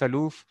remains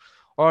aloof,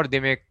 or they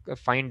may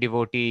find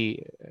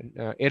devotee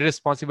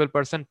irresponsible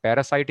person,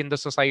 parasite in the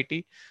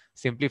society.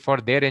 Simply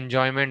for their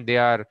enjoyment, they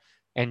are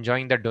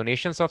enjoying the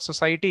donations of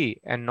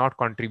society and not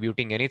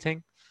contributing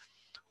anything.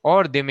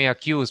 Or they may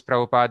accuse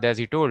Prabhupada, as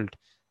he told.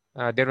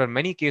 There were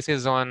many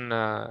cases on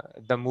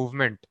the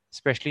movement,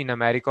 especially in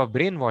America, of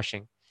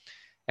brainwashing.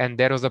 And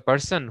there was a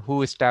person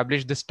who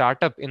established this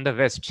startup in the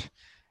West.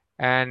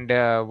 And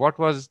what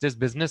was this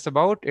business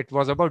about? It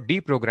was about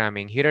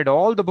deprogramming. He read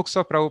all the books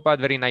of Prabhupada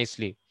very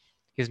nicely.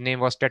 His name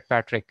was Ted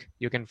Patrick.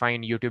 You can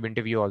find YouTube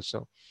interview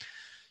also.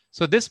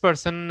 So this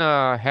person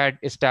had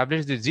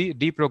established the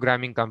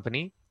deprogramming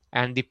company,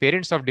 and the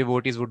parents of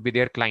devotees would be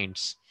their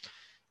clients.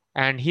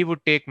 And he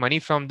would take money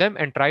from them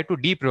and try to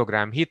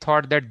deprogram. He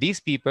thought that these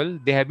people,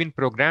 they have been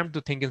programmed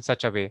to think in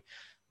such a way.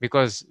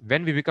 Because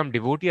when we become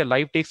devotee, our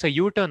life takes a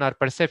U-turn. Our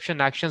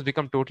perception, actions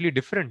become totally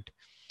different.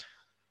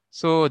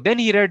 So then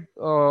he read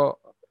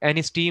and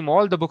his team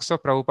all the books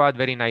of Prabhupada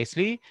very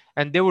nicely,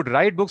 and they would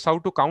write books how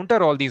to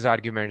counter all these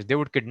arguments. They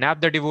would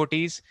kidnap the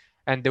devotees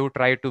and they would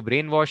try to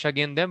brainwash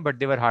again them, but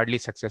they were hardly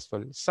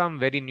successful. Some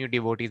very new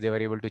devotees they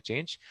were able to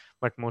change,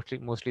 but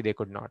mostly they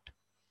could not.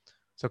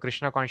 So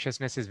Krishna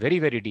consciousness is very,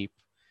 very deep.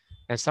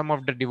 And some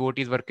of the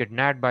devotees were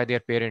kidnapped by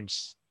their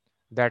parents,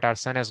 that our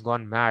son has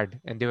gone mad,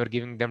 and they were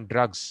giving them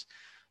drugs,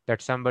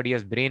 that somebody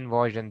has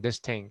brainwashed and this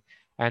thing.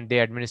 And they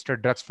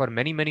administered drugs for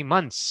many, many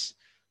months.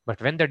 But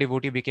when the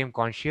devotee became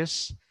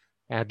conscious,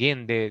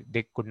 again they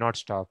could not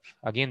stop.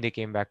 Again they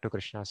came back to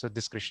Krishna. So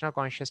this Krishna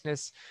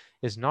consciousness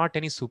is not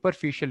any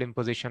superficial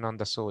imposition on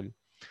the soul.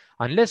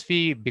 Unless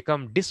we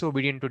become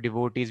disobedient to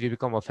devotees, we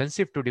become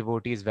offensive to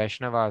devotees,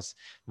 Vaishnavas,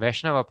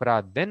 Vaishnava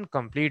Aparadh, then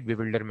complete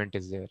bewilderment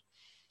is there.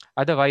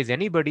 Otherwise,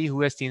 anybody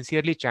who has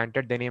sincerely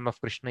chanted the name of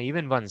Krishna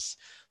even once,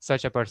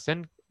 such a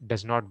person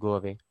does not go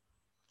away.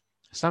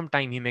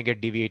 Sometime he may get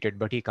deviated,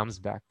 but he comes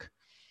back.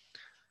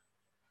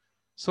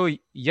 So,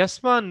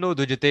 Yasman no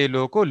dujate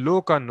loko,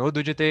 loka no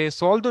dujate.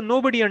 So, although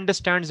nobody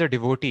understands the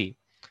devotee,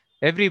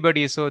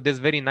 everybody, so this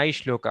very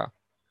nice shloka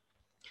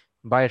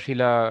by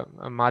Srila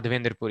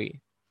Madhavendra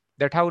Puri,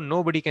 that how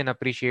nobody can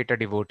appreciate a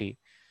devotee,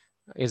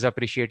 is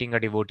appreciating a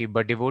devotee,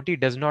 but devotee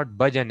does not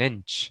budge an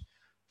inch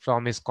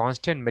from his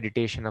constant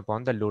meditation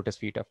upon the lotus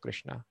feet of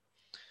Krishna.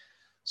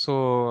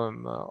 So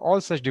all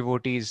such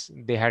devotees,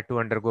 they had to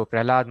undergo.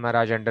 Prahlad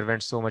Maharaj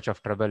underwent so much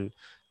of trouble.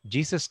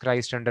 Jesus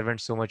Christ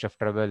underwent so much of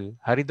trouble.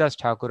 Haridas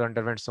Thakur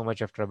underwent so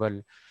much of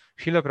trouble.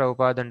 Srila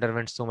Prabhupada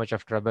underwent so much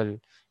of trouble.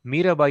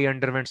 Mirabai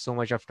underwent so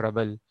much of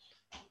trouble.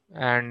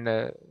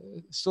 And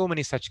so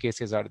many such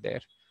cases are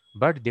there.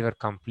 But they were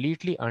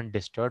completely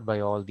undisturbed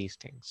by all these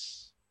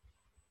things.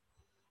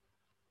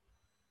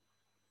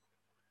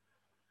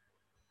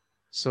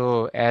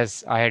 So,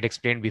 as I had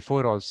explained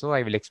before, also,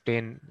 I will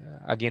explain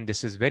again.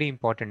 This is very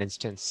important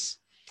instance.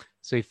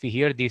 So, if we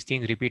hear these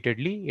things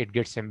repeatedly, it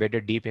gets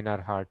embedded deep in our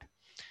heart.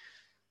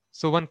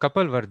 So, one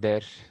couple were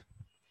there,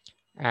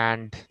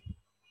 and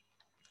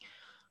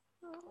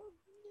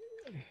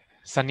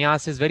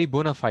sannyas is very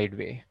bona fide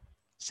way,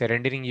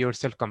 surrendering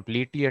yourself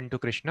completely unto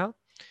Krishna.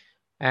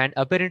 And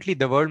apparently,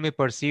 the world may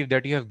perceive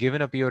that you have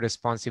given up your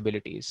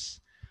responsibilities,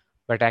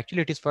 but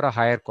actually, it is for a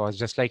higher cause.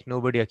 Just like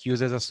nobody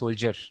accuses a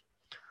soldier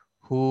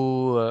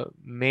who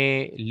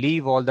may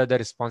leave all the other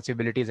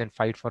responsibilities and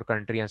fight for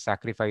country and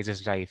sacrifice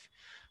his life.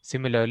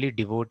 Similarly,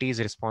 devotees'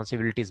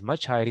 responsibility is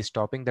much higher, is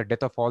stopping the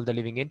death of all the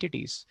living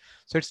entities.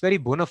 So it's very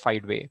bona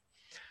fide way.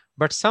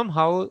 But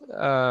somehow,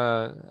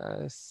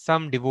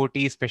 some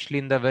devotees, especially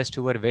in the West,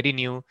 who were very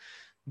new,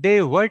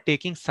 they were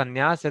taking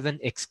sannyas as an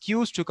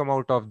excuse to come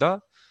out of the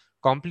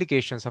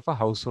complications of a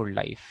household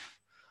life.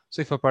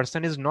 So, if a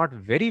person is not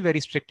very, very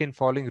strict in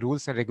following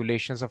rules and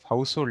regulations of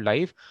household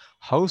life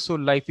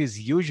is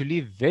usually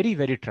very,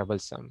 very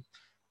troublesome.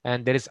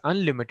 And there is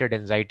unlimited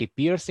anxiety.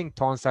 Piercing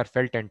thorns are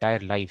felt entire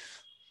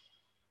life,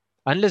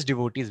 unless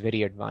devotee is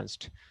very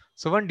advanced.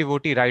 So, one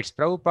devotee writes,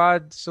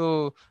 Prabhupada,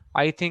 so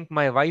I think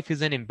my wife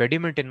is an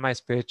impediment in my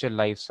spiritual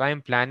life. So, I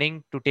am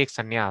planning to take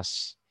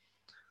sannyas.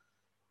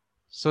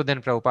 So,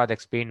 then Prabhupada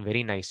explained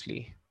very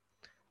nicely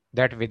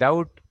that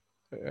without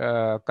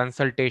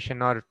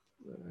consultation or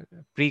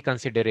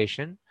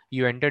pre-consideration,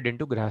 you entered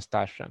into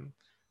grahasthashram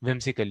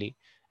whimsically,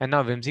 and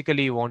now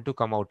whimsically you want to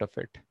come out of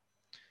it.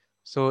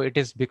 So it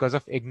is because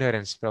of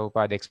ignorance,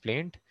 Prabhupada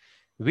explained.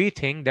 We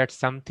think that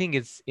something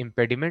is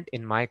impediment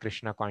in my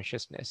Krishna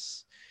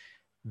consciousness.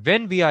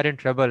 When we are in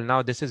trouble,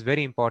 now this is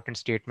very important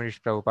statement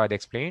which Prabhupada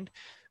explained.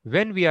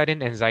 When we are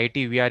in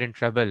anxiety, we are in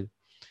trouble,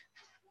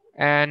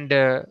 and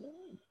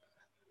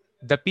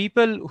the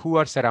people who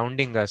are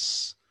surrounding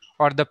us,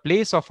 or the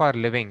place of our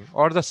living,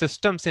 or the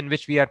systems in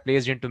which we are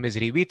placed into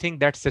misery, we think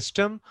that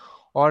system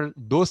or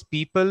those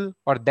people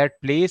or that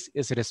place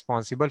is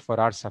responsible for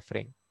our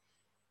suffering.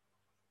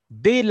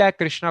 They lack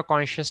Krishna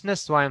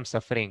consciousness, so I am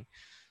suffering.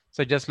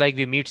 So just like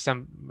we meet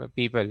some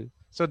people,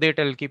 so they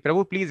tell ki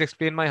Prabhu, please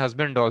explain my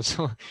husband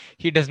also.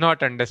 He does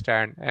not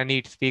understand and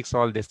he speaks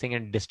all this thing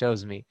and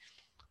disturbs me.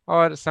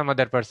 Or some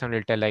other person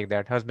will tell like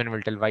that. Husband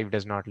will tell wife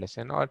does not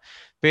listen. Or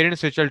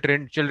parents will tell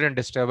children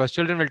disturb us.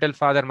 Children will tell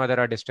father, mother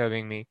are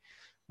disturbing me.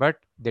 But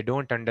they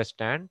don't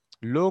understand.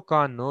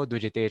 Loka no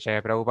dujite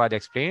chaya. Prabhupada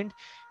explained.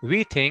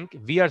 We think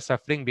we are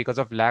suffering because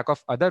of lack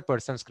of other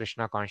person's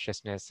Krishna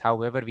consciousness.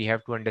 However, we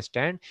have to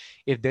understand,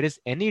 if there is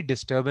any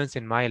disturbance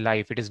in my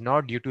life, it is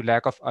not due to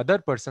lack of other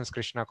person's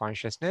Krishna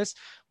consciousness,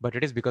 but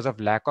it is because of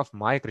lack of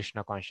my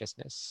Krishna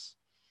consciousness.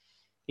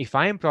 If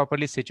I am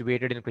properly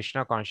situated in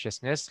Krishna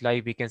consciousness,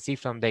 like we can see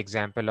from the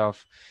example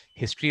of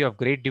history of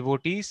great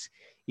devotees,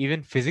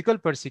 even physical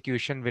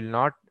persecution will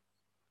not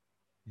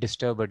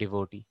disturb a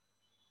devotee.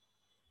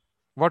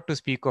 What to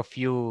speak of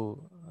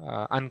few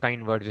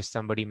unkind words which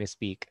somebody may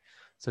speak.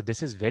 So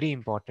this is very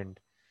important.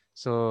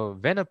 So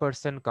when a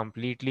person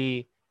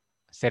completely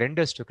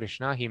surrenders to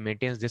Krishna, he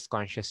maintains this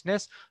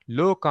consciousness.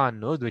 Loka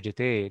no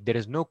dvijate. There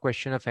is no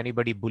question of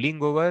anybody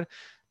bullying over.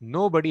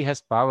 Nobody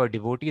has power.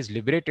 Devotee is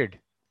liberated.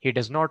 He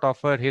does not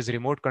offer his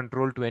remote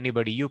control to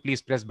anybody. You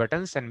please press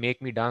buttons and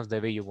make me dance the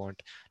way you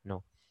want.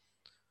 No.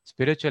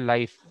 Spiritual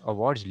life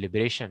awards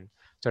liberation.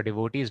 So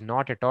devotee is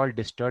not at all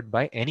disturbed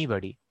by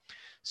anybody.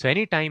 So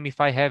anytime if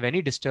I have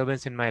any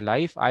disturbance in my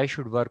life, I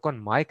should work on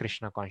my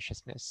Krishna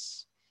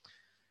consciousness.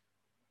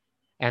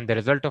 And the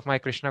result of my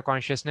Krishna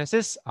consciousness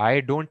is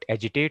I don't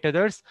agitate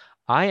others.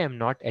 I am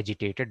not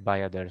agitated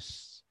by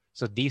others.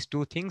 So these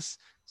two things,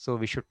 so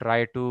we should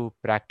try to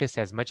practice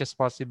as much as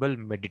possible,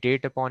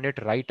 meditate upon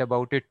it, write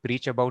about it,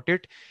 preach about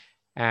it,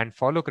 and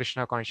follow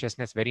Krishna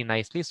consciousness very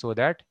nicely so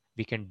that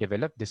we can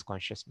develop this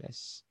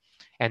consciousness.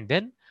 And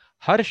then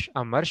Harsh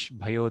Amarsh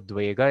Bhayo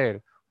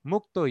Dvegair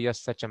Mukto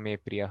Yas Sachame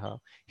Priyaha.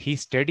 He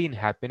is steady in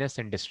happiness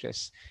and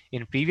distress.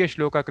 In previous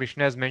shloka,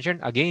 Krishna has mentioned,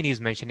 again he is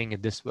mentioning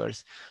in this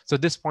verse. So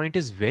this point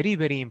is very,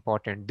 very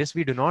important. This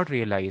we do not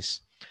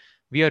realize.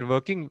 We are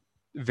working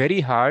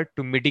very hard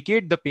to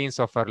mitigate the pains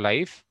of our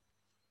life,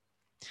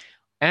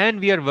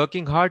 and we are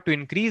working hard to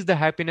increase the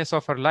happiness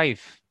of our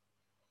life.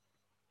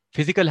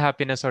 Physical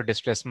happiness or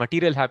distress,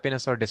 material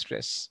happiness or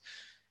distress.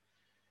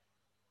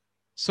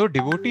 So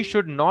devotee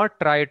should not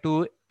try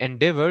to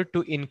endeavor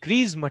to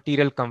increase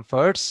material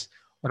comforts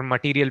or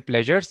material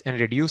pleasures and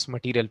reduce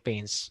material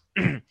pains.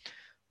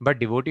 But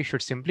devotee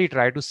should simply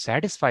try to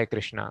satisfy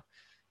Krishna.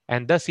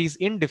 And thus he is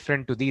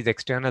indifferent to these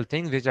external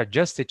things which are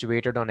just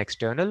situated on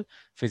external,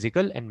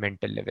 physical and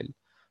mental level.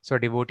 So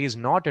devotee is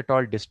not at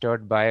all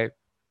disturbed by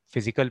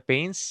physical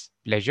pains,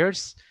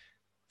 pleasures,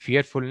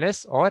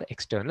 fearfulness, or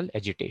external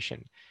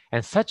agitation.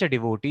 And such a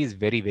devotee is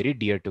very, very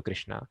dear to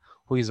Krishna,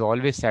 who is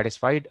always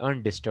satisfied,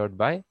 undisturbed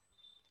by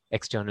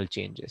external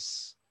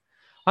changes.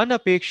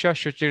 अनपेक्षा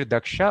शुचिर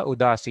Daksha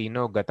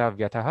उदासीनो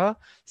गतव्यथः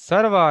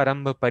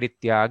सर्वारंभ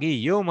परित्यागी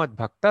यो मद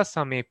भक्ता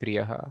समे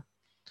प्रियः.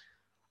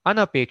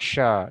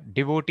 Anapeksha,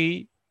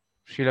 devotee,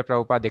 Srila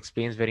Prabhupada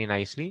explains very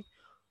nicely,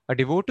 a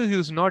devotee who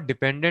is not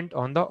dependent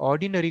on the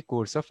ordinary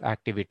course of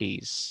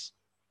activities.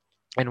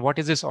 And what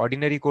is this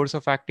ordinary course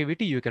of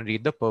activity? You can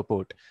read the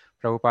purport.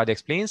 Prabhupada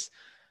explains,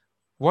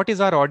 what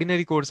is our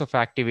ordinary course of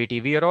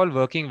activity? We are all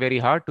working very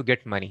hard to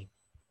get money.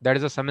 That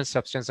is the sum and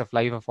substance of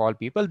life of all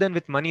people. Then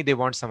with money, they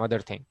want some other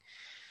thing.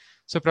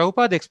 So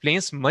Prabhupada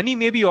explains, money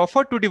may be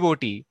offered to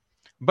devotee,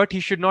 but he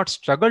should not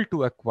struggle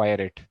to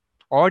acquire it.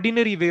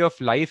 Ordinary way of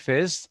life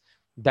is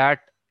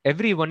that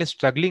everyone is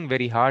struggling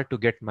very hard to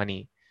get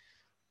money.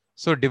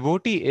 So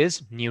devotee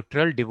is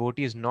neutral.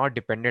 Devotee is not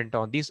dependent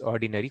on these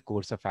ordinary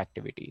course of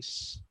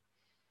activities.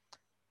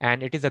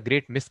 And it is a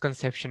great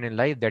misconception in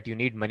life that you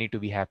need money to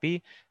be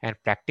happy.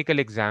 And practical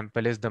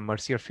example is the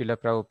mercy of Srila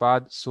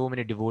Prabhupada. So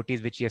many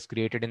devotees which he has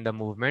created in the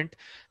movement.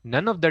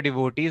 None of the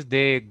devotees,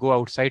 they go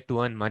outside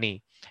to earn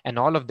money. And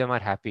all of them are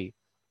happy.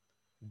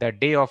 The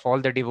day of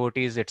all the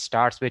devotees, it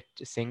starts with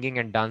singing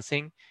and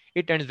dancing.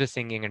 It ends with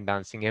singing and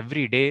dancing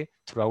every day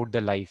throughout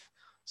the life.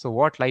 So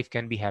what life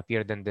can be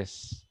happier than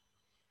this?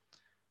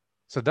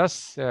 So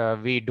thus,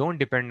 we don't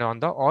depend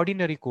on the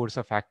ordinary course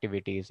of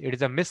activities. It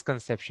is a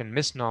misconception,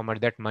 misnomer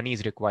that money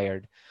is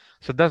required.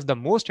 So thus, the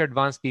most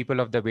advanced people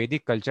of the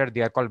Vedic culture,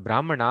 they are called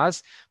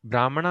Brahmanas.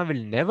 Brahmana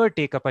will never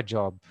take up a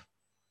job.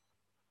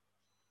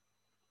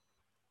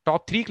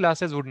 Top 3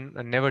 classes would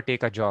never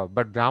take a job.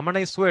 But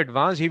Brahmana is so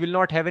advanced, he will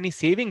not have any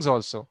savings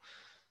also.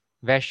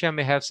 Vaishya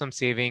may have some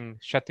saving,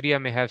 Kshatriya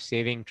may have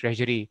saving,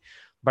 treasury.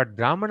 But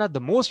Brahmana, the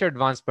most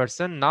advanced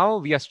person, now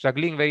we are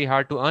struggling very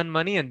hard to earn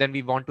money and then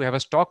we want to have a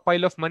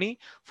stockpile of money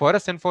for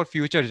us and for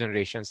future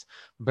generations.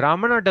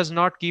 Brahmana does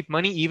not keep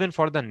money even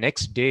for the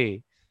next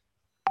day.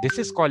 This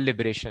is called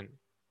liberation.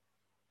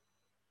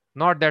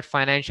 Not that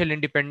financial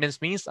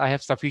independence means I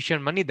have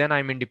sufficient money, then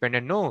I'm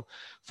independent. No,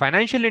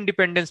 financial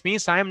independence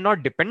means I am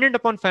not dependent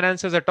upon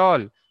finances at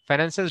all.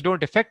 Finances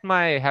don't affect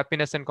my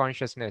happiness and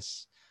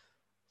consciousness.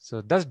 So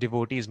thus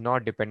devotee is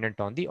not dependent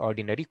on the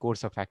ordinary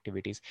course of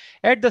activities.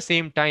 At the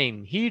same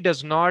time, he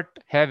does not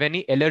have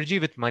any allergy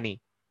with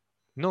money.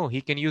 No, he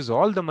can use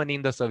all the money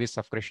in the service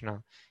of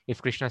Krishna.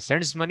 If Krishna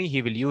sends money,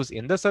 he will use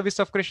in the service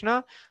of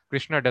Krishna.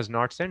 Krishna does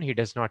not send, he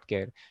does not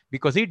care.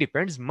 Because he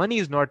depends, money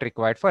is not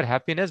required for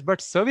happiness,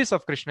 but service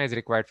of Krishna is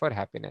required for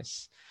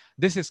happiness.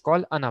 This is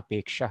called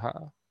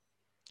anapekshaha.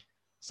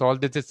 So all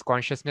this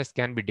consciousness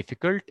can be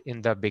difficult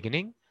in the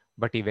beginning,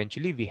 but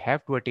eventually we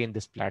have to attain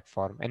this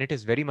platform, and it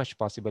is very much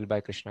possible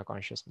by Krishna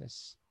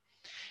consciousness.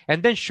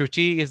 And then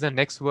Shuchi is the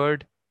next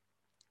word.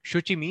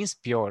 Shuchi means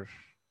pure.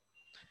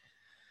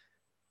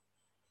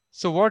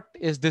 So what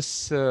is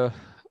this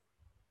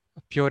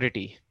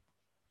purity?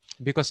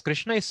 Because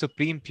Krishna is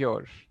supreme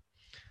pure.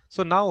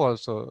 So now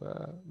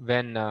also,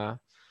 when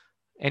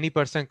any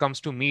person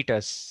comes to meet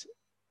us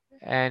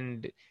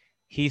and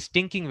he's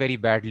stinking very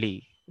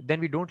badly, then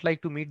we don't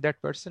like to meet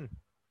that person.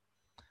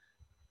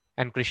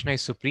 And Krishna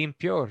is supreme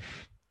pure.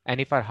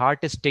 And if our heart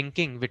is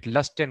stinking with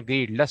lust and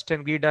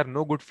greed are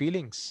no good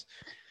feelings.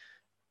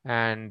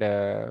 And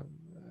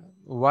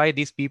why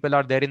these people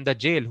are there in the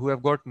jail who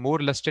have got more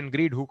lust and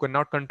greed, who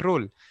cannot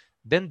control,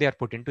 then they are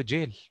put into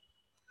jail.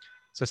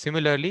 So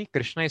similarly,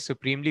 Krishna is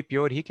supremely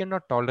pure. He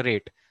cannot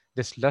tolerate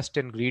this lust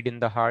and greed in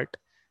the heart.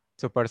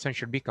 So person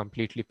should be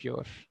completely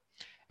pure.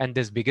 And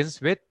this begins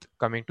with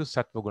coming to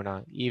Sattva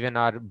Guna. Even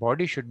our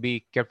body should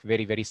be kept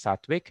very, very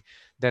sattvic.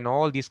 Then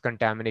all these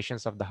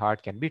contaminations of the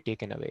heart can be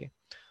taken away.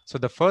 So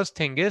the first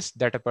thing is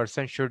that a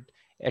person should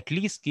at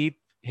least keep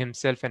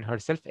himself and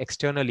herself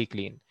externally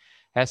clean.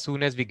 As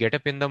soon as we get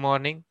up in the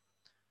morning,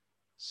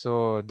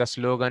 so the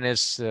slogan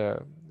is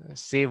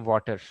save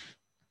water.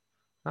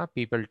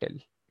 People tell.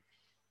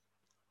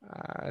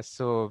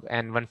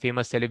 And one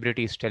famous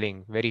celebrity is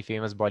telling, very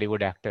famous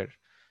Bollywood actor.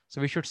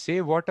 So we should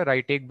save water.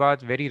 I take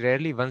bath very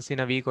rarely, once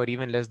in a week or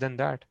even less than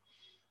that.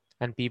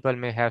 And people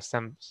may have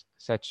some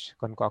such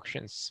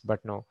concoctions,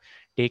 but no,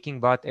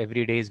 taking bath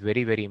every day is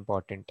very, very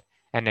important.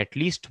 And at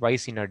least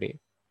twice in a day.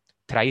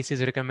 Thrice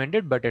is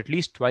recommended, but at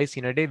least twice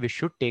in a day we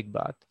should take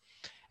bath.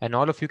 And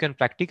all of you can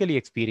practically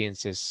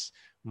experience this.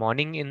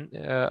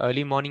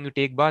 Early morning you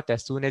take bath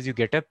as soon as you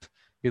get up,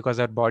 because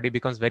our body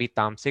becomes very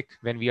tamasic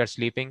when we are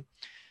sleeping.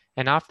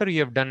 And after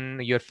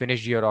you're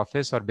finished your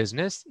office or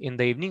business, in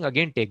the evening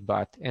again take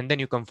bath, and then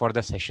you come for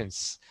the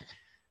sessions.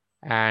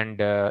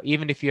 And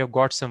even if you have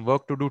got some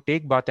work to do,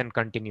 take bath and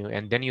continue,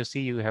 and then you see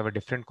you have a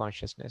different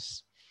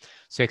consciousness.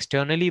 So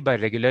externally, by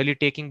regularly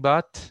taking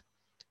bath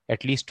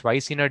at least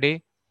twice in a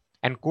day,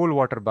 and cold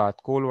water bath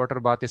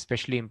is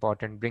especially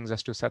important, brings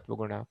us to Sattva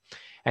Guna.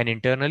 And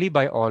internally,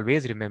 by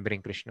always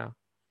remembering Krishna.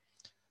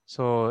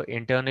 So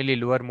internally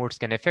lower moods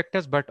can affect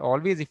us, but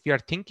always if we are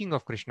thinking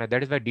of Krishna,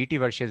 that is why deity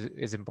worship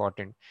is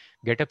important.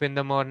 Get up in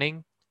the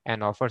morning,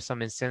 and offer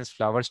some incense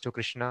flowers to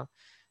Krishna,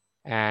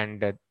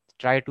 and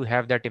try to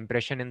have that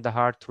impression in the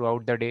heart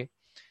throughout the day.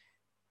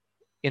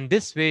 In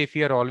this way, if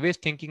you are always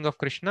thinking of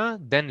Krishna,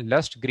 then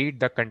lust, greed,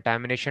 the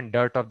contamination,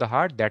 dirt of the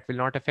heart, that will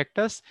not affect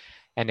us.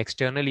 And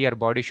externally, our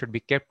body should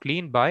be kept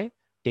clean by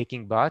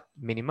taking bath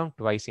minimum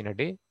twice in a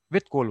day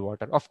with cold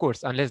water, of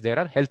course, unless there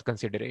are health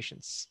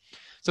considerations.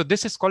 So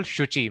this is called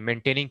shuchi.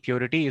 Maintaining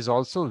purity is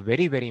also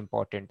very, very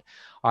important.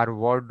 Our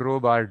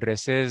wardrobe, our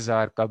dresses,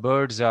 our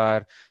cupboards,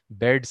 our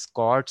beds,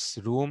 cots,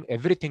 room,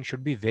 everything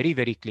should be very,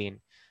 very clean.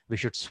 We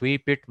should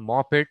sweep it,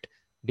 mop it.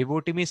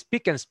 Devotee means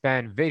pick and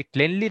span, where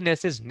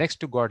cleanliness is next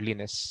to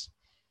godliness.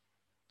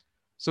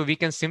 So we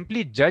can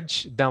simply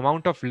judge the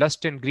amount of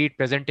lust and greed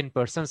present in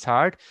person's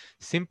heart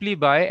simply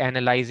by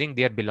analyzing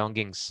their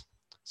belongings.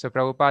 So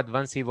Prabhupada,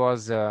 once he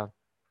was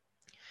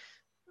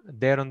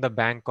there on the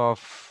bank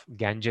of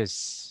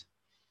Ganges,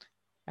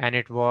 and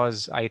it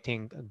was, I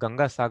think,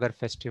 Ganga Sagar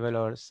festival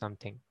or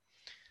something.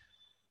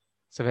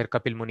 So where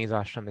Kapil Muni's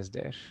ashram is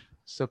there.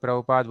 So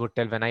Prabhupada would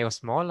tell, when I was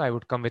small, I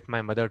would come with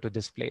my mother to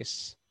this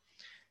place.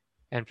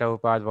 And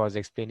Prabhupada was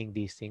explaining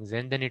these things.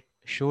 And then it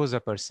shows a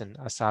person,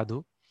 a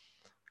sadhu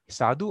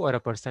or a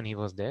person, he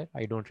was there.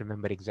 I don't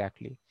remember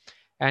exactly.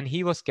 And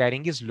he was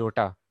carrying his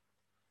lota.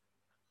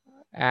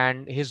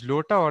 And his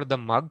lota or the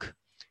mug,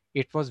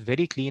 it was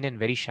very clean and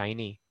very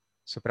shiny.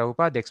 So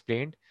Prabhupada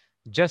explained,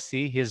 just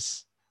see,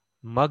 his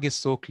mug is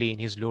so clean,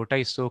 his lota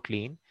is so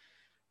clean.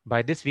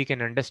 By this we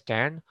can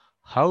understand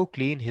how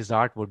clean his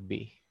heart would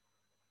be.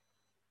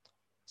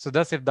 So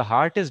thus, if the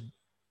heart is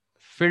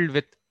filled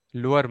with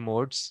lower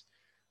modes,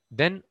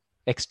 then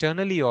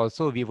externally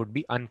also we would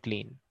be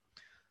unclean.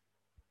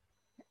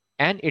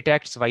 And it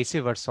acts vice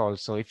versa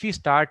also. If we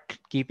start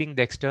keeping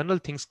the external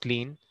things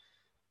clean,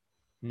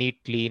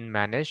 neat, clean,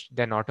 managed,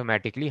 then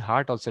automatically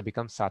heart also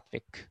becomes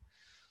sattvic.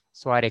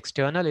 So our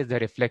external is the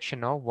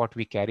reflection of what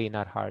we carry in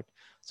our heart.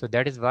 So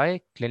that is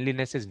why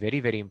cleanliness is very,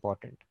 very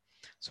important.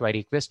 So I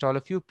request all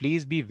of you,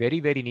 please be very,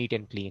 very neat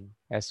and clean.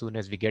 As soon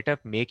as we get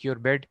up, make your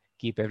bed,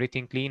 keep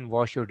everything clean,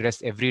 wash your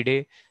dress every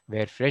day,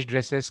 wear fresh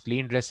dresses,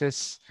 clean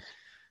dresses.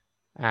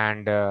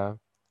 And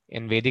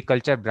in Vedic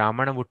culture,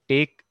 Brahmana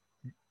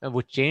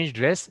would change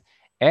dress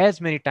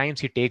as many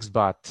times he takes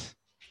bath.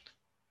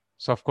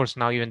 So of course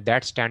now even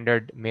that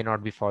standard may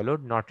not be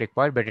followed, not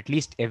required, but at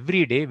least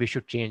every day we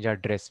should change our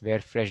dress, wear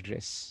fresh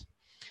dress.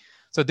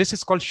 So this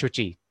is called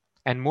Shuchi.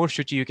 And more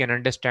Shuchi you can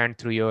understand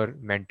through your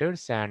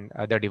mentors and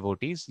other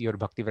devotees, your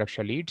Bhakti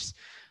Vraksha leads.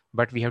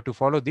 But we have to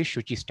follow these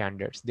Shuchi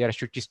standards. There are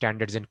Shuchi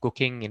standards in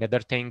cooking, in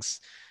other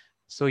things.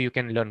 So you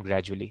can learn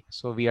gradually.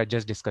 So we are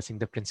just discussing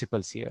the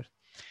principles here.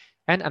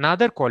 And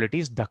another quality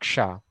is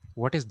Daksha.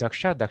 What is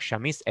Daksha? Daksha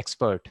means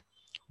expert.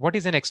 What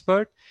is an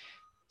expert?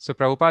 So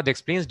Prabhupada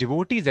explains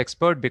devotee is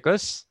expert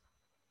because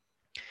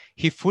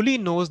he fully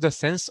knows the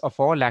sense of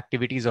all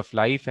activities of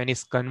life and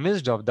is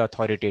convinced of the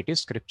authoritative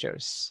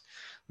scriptures.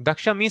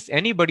 Daksha means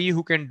anybody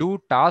who can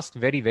do tasks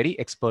very, very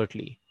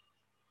expertly.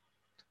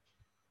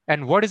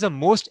 And what is the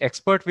most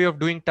expert way of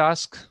doing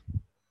task?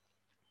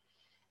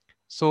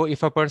 So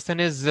if a person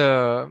is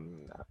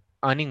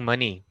earning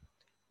money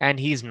and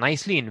he is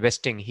nicely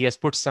investing, he has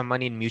put some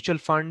money in mutual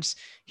funds,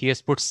 he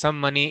has put some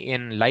money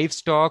in live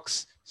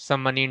stocks,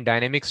 some money in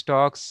dynamic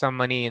stocks, some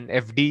money in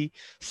FD,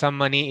 some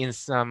money in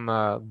some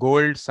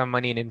gold, some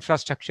money in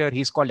infrastructure.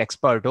 He's called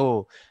expert.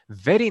 Oh,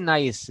 very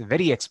nice,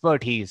 very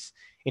expert he is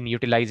in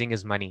utilizing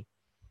his money.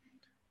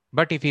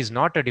 But if he's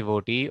not a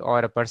devotee or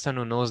a person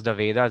who knows the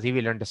Vedas, he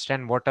will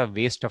understand what a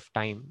waste of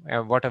time,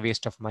 what a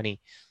waste of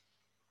money.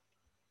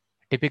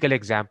 Typical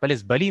example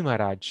is Bali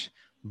Maharaj.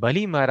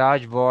 Bali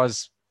Maharaj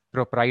was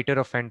proprietor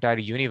of entire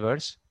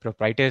universe.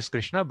 Proprietor is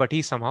Krishna, but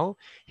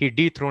he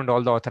dethroned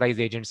all the authorized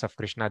agents of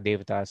Krishna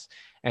Devatas,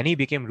 and he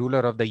became ruler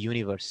of the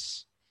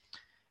universe.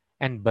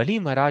 And Bali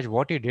Maharaj,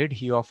 what he did,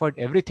 he offered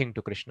everything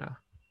to Krishna.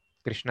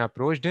 Krishna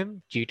approached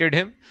him, cheated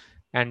him,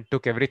 and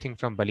took everything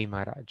from Bali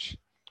Maharaj.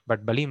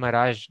 But Bali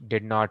Maharaj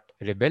did not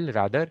rebel,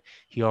 rather,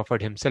 he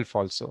offered himself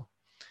also.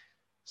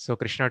 So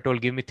Krishna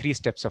told, give me 3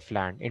 steps of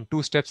land. In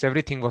 2 steps,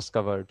 everything was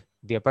covered,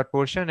 the upper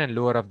portion and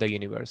lower of the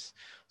universe.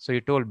 So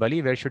he told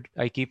Bali, where should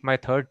I keep my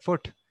third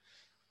foot?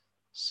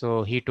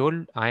 So he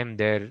told, I am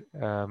there,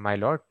 my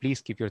lord,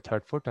 please keep your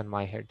third foot on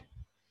my head.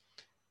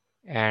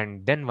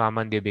 And then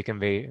Vamandev became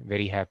very,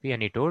 very happy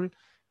and he told,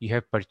 you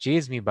have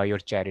purchased me by your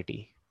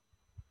charity.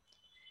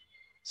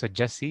 So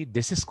just see,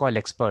 this is called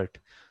expert.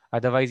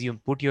 Otherwise, you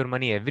put your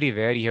money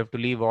everywhere. You have to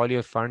leave all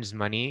your funds,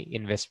 money,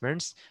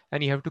 investments,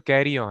 and you have to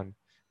carry on.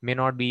 May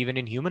not be even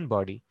in human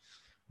body.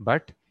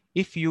 But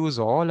if we use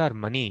all our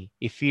money,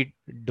 if we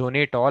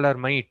donate all our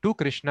money to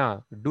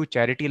Krishna, do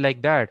charity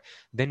like that,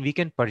 then we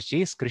can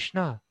purchase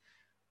Krishna.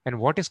 And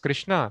what is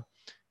Krishna?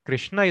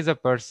 Krishna is a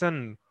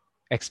person,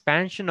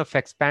 expansion of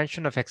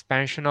expansion of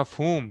expansion of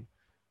whom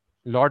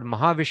Lord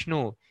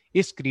Mahavishnu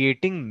is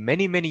creating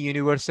many, many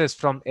universes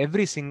from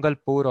every single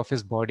pore of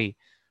his body.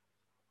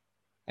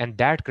 And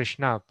that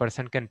Krishna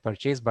person can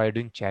purchase by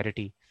doing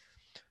charity.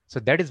 So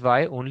that is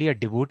why only a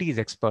devotee is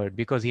expert,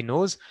 because he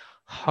knows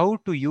how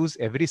to use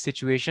every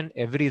situation,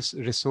 every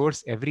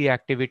resource, every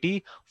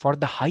activity for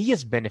the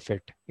highest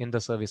benefit in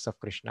the service of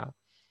Krishna.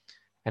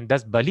 And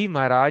thus Bali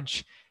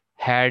Maharaj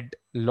had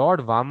Lord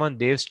Vaman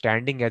Dev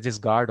standing as his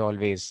guard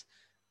always.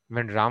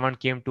 When Ravan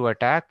came to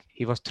attack,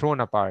 he was thrown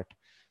apart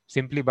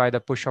simply by the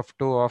push of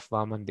toe of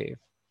Vaman Dev.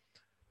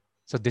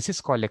 So this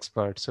is called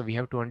expert. So we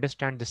have to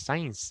understand the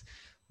science,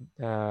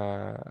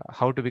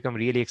 how to become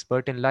really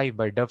expert in life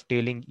by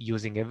dovetailing,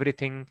 using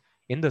everything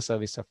in the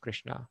service of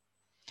Krishna.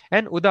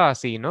 And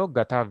udasino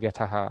gata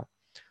vyathaha.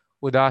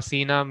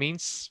 Udasina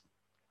means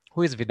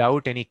who is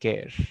without any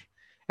care.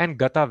 And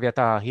gata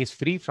vyata, he is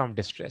free from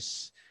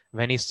distress.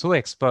 When he's so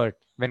expert,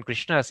 when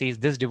Krishna sees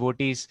this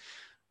devotee is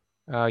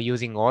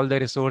using all the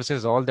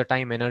resources, all the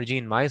time, energy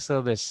in my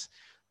service,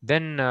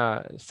 then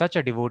such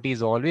a devotee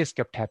is always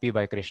kept happy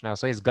by Krishna.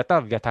 So he's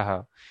gata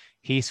vyataha.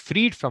 He is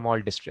freed from all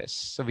distress.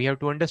 So we have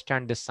to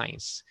understand this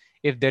science.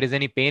 If there is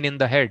any pain in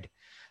the head,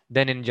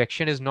 then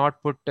injection is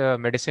not put,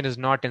 medicine is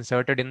not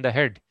inserted in the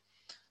head.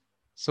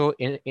 So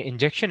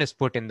injection is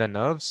put in the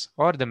nerves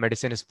or the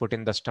medicine is put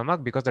in the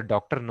stomach because the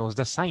doctor knows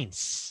the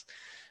science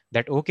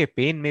that, okay,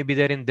 pain may be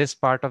there in this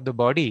part of the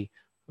body,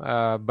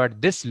 but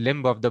this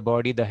limb of the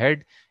body, the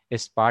head,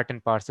 is part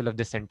and parcel of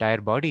this entire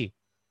body.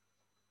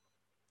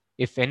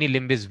 If any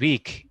limb is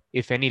weak,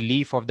 if any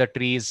leaf of the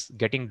tree is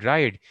getting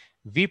dried,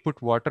 we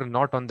put water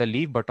not on the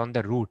leaf but on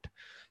the root.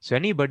 So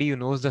anybody who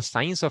knows the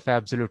science of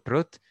absolute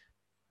truth,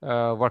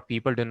 what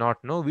people do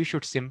not know, we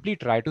should simply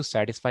try to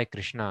satisfy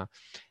Krishna.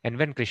 And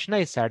when Krishna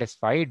is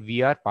satisfied,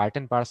 we are part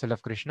and parcel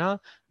of Krishna.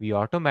 We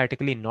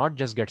automatically not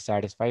just get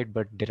satisfied,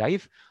 but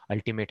derive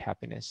ultimate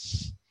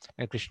happiness.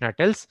 And Krishna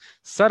tells,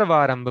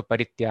 Sarvarambha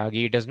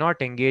Parityagi does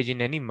not engage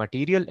in any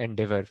material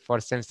endeavor for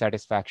sense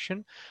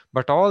satisfaction,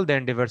 but all the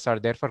endeavors are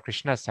there for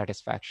Krishna's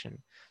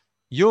satisfaction.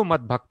 Yo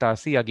Mad Bhakta,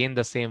 see again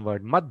the same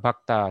word, Mad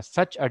Bhakta,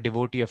 such a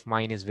devotee of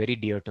mine is very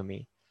dear to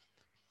me.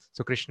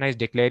 So Krishna is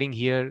declaring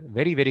here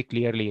very, very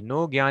clearly,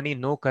 no Jnani,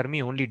 no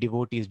Karmi, only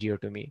devotee is dear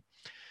to me.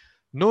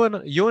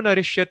 No, yo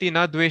narishyati,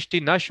 na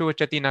dveshti, na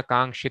shochati, na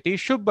kangshati,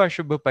 shubha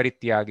shubha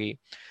parityagi.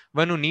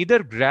 One who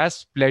neither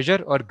grasps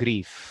pleasure or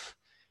grief.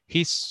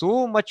 He's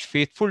so much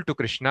faithful to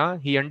Krishna.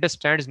 He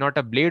understands not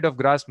a blade of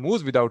grass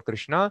moves without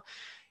Krishna.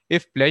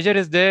 If pleasure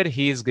is there,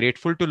 he is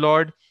grateful to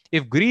Lord.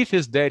 If grief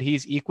is there, he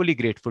is equally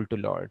grateful to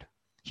Lord.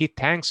 He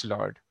thanks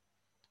Lord.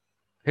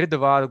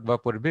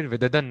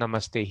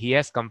 Namaste. He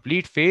has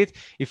complete faith.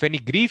 If any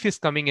grief is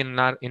coming in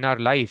our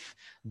life,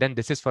 then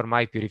this is for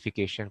my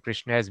purification.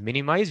 Krishna has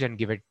minimized and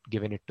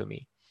given it to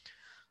me.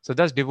 So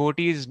thus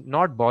devotee is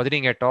not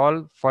bothering at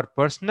all for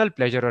personal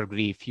pleasure or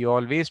grief. He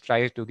always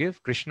tries to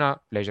give Krishna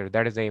pleasure.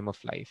 That is the aim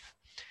of life.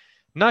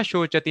 Na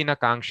shochati na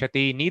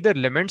kangshati, neither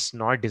laments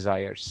nor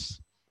desires.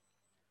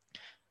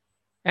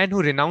 And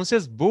who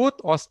renounces both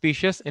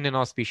auspicious and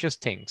inauspicious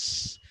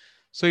things.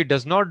 So he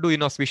does not do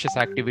inauspicious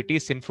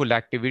activities, sinful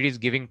activities,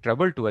 giving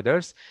trouble to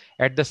others.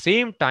 At the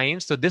same time,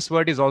 so this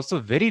word is also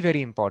very,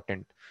 very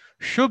important.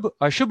 Shubh,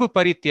 ashubh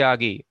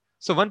parityagi.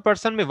 So one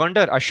person may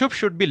wonder, ashubh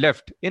should be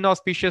left,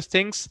 inauspicious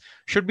things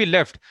should be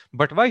left.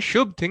 But why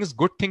shubh things,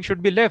 good things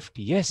should be left?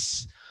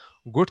 Yes,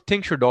 good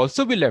things should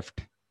also be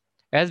left.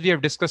 As we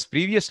have discussed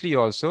previously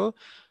also,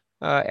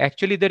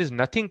 actually there is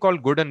nothing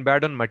called good and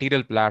bad on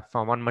material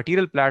platform. On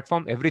material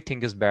platform,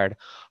 everything is bad.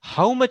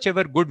 How much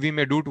ever good we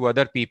may do to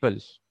other people,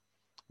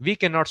 we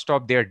cannot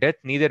stop their death,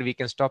 neither we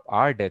can stop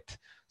our death.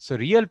 So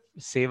real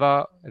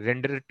seva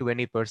rendered to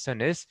any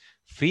person is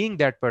freeing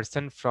that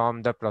person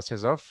from the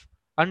process of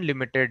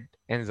unlimited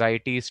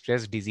anxiety,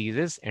 stress,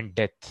 diseases, and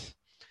death.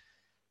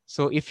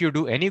 So if you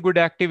do any good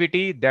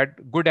activity,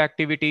 that good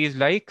activity is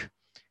like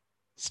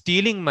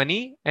stealing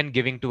money and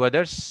giving to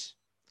others.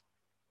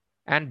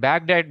 And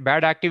bad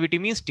activity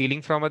means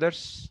stealing from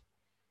others.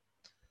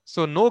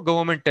 So no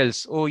government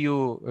tells, oh,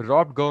 you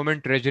robbed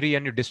government treasury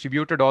and you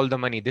distributed all the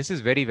money. This is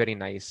very, very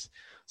nice.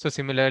 So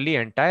similarly,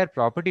 entire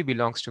property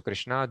belongs to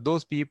Krishna.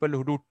 Those people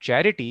who do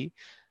charity,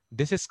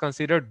 this is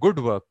considered good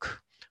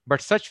work.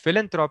 But such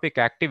philanthropic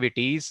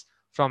activities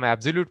from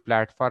absolute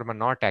platform are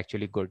not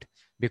actually good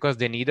because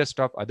they neither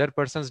stop other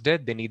person's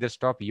death, they neither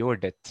stop your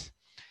death.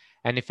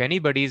 And if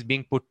anybody is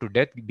being put to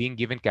death, being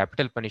given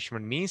capital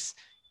punishment means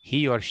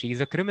he or she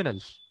is a criminal.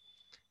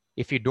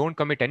 If you don't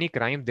commit any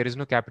crime, there is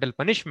no capital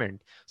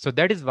punishment. So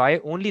that is why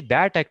only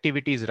that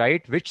activity is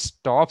right, which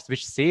stops,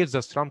 which saves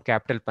us from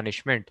capital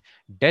punishment,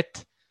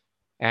 death,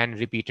 and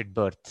repeated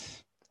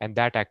birth. And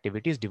that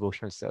activity is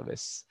devotional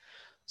service.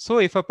 So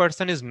if a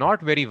person is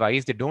not very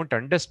wise, they don't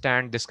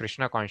understand this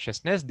Krishna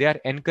consciousness, they are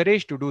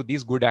encouraged to do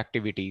these good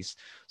activities.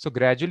 So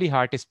gradually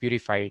heart is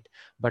purified.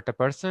 But a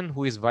person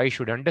who is wise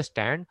should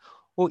understand,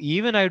 oh,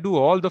 even I do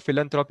all the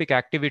philanthropic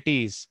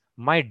activities,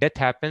 my death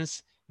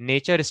happens,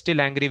 nature is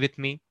still angry with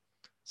me.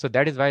 So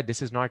that is why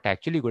this is not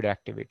actually good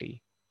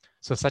activity.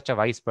 So such a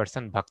wise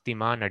person,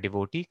 Bhaktiman, a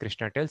devotee,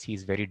 Krishna tells he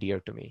is very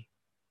dear to me.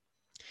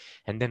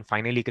 And then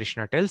finally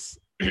Krishna tells,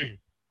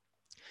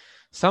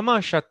 Sama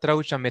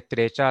shatrau cha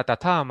mitre cha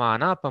tatha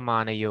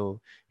manapamanayo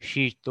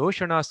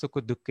shitoshana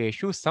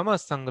sukudukeshu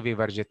samasang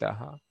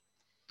vivarjitaha.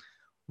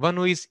 one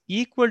who is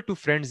equal to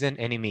friends and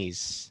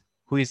enemies,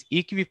 who is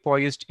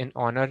equipoised in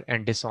honor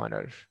and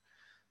dishonor.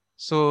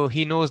 So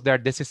he knows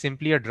that this is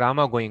simply a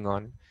drama going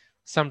on.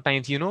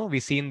 Sometimes, we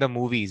see in the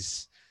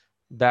movies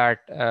that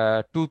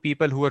two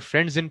people who were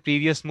friends in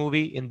previous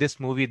movie, in this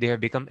movie, they have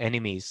become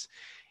enemies.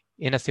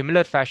 In a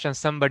similar fashion,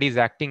 somebody is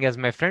acting as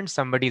my friend,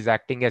 somebody is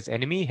acting as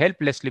enemy,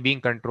 helplessly being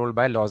controlled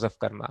by laws of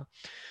karma.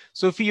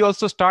 So if we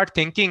also start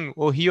thinking,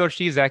 oh, he or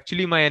she is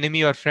actually my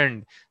enemy or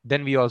friend,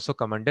 then we also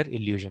come under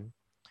illusion.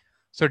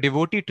 So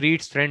devotee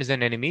treats friends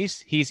and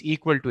enemies. He is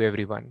equal to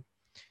everyone.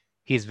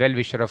 He is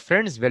well-wisher of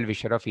friends,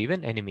 well-wisher of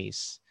even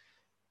enemies,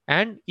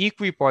 and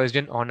equipoised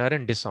in honor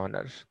and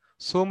dishonor.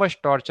 So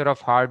much torture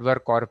of hard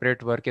work,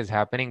 corporate work is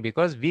happening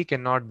because we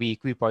cannot be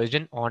equipoised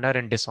in honor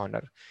and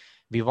dishonor.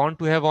 We want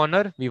to have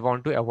honor, we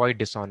want to avoid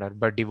dishonor,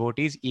 but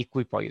devotee is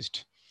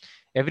equipoised.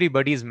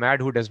 Everybody is mad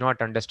who does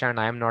not understand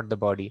I am not the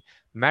body.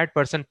 Mad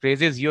person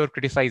praises you or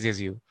criticizes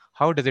you.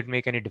 How does it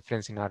make any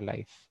difference in our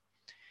life?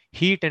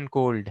 Heat and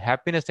cold,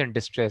 happiness and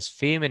distress,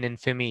 fame and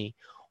infamy,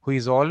 who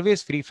is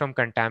always free from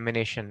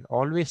contamination,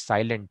 always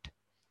silent,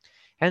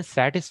 and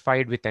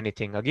satisfied with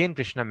anything. Again,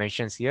 Krishna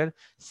mentions here,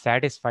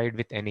 satisfied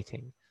with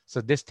anything.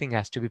 So this thing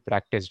has to be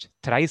practiced.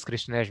 Thrice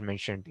Krishna has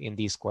mentioned in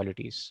these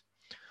qualities.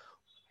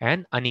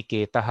 And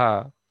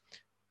Aniketaha,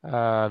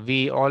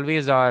 we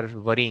always are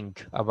worrying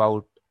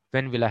about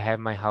when will I have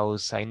my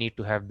house? I need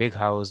to have big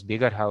house,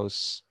 bigger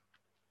house.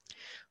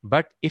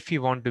 But if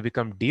you want to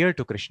become dear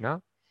to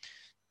Krishna,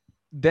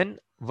 then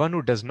one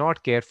who does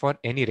not care for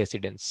any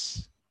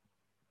residence,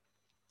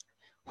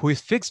 who is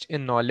fixed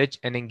in knowledge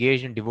and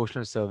engaged in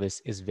devotional service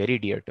is very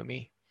dear to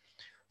me.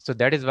 So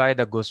that is why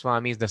the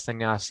Goswamis, the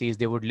sannyasis,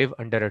 they would live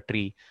under a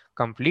tree,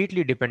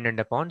 completely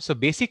dependent upon. So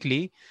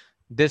basically,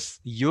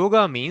 this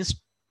yoga means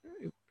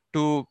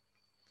to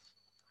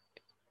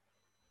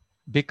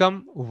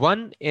become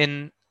one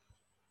in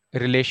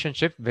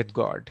relationship with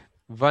God,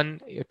 one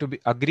to be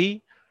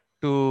agree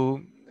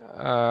to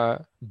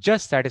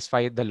just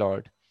satisfy the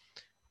Lord.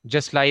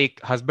 Just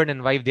like husband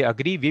and wife, they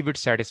agree we would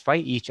satisfy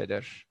each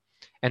other,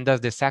 and thus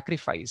they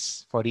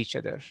sacrifice for each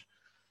other.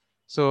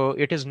 So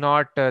it is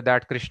not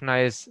that Krishna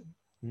is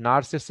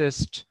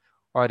narcissist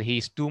or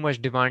he's too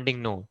much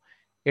demanding. No,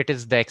 it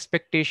is the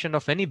expectation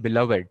of any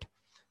beloved.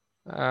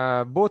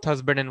 Both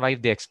husband and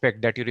wife, they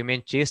expect that you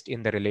remain chaste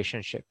in the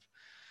relationship.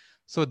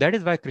 So that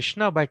is why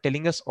Krishna, by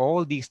telling us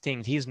all these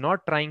things, he's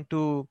not trying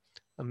to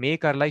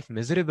make our life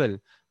miserable,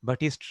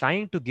 but he's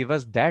trying to give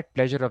us that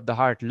pleasure of the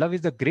heart. Love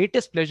is the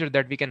greatest pleasure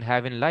that we can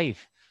have in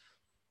life.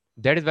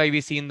 That is why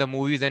we see in the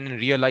movies and in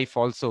real life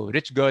also.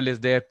 Rich girl is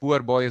there, poor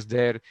boy is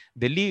there.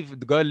 The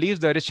girl leaves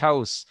the rich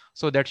house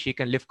so that she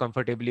can live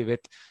comfortably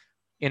with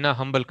in a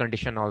humble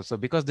condition also,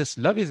 because this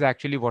love is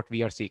actually what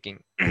we are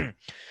seeking.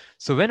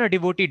 So when a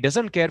devotee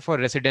doesn't care for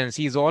residence,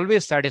 he is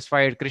always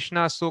satisfied.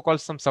 Krishna,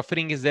 so-called some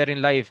suffering is there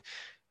in life.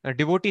 A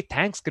devotee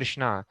thanks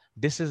Krishna.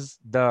 These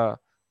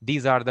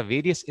are the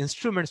various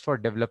instruments for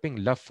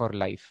developing love for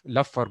life,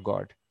 love for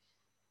God.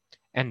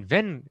 And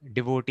when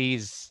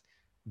devotees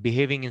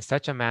behaving in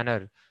such a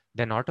manner,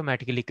 then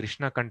automatically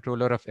Krishna,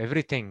 controller of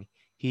everything,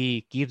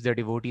 he keeps the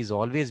devotees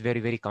always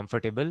very, very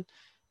comfortable.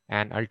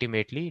 And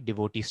ultimately,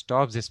 devotee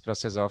stops this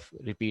process of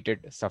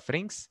repeated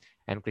sufferings.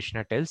 And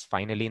Krishna tells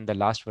finally in the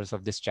last verse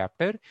of this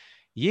chapter,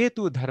 Ye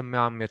tu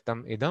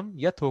dharmamyatam idam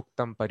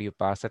yathoktam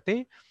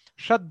paryupasate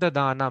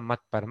shraddadana mat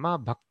parma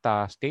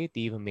bhakta ste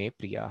tiv me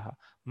priyaha.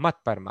 Mat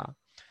parma.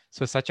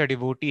 So such a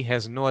devotee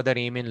has no other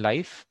aim in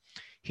life.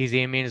 His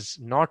aim is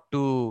not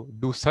to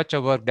do such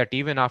a work that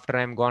even after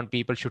I am gone,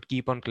 people should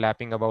keep on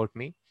clapping about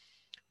me.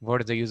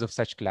 What is the use of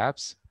such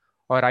claps?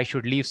 Or I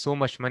should leave so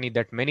much money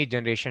that many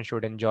generations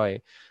should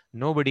enjoy.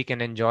 Nobody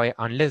can enjoy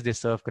unless they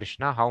serve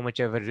Krishna, how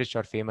much ever rich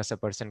or famous a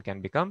person can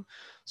become.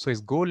 So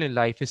his goal in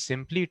life is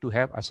simply to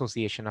have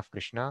association of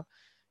Krishna,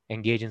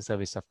 engage in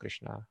service of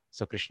Krishna.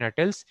 So Krishna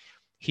tells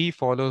he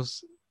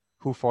follows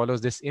who follows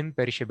this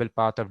imperishable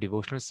path of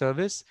devotional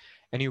service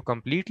and who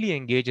completely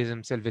engages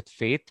himself with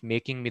faith,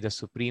 making me the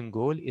supreme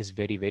goal, is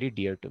very, very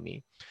dear to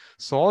me.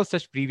 So all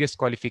such previous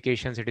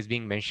qualifications it is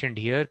being mentioned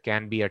here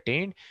can be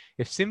attained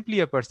if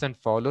simply a person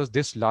follows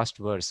this last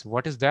verse.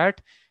 What is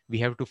that? We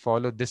have to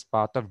follow this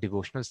path of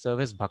devotional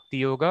service, bhakti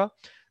yoga,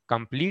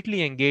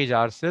 completely engage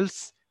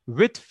ourselves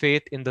with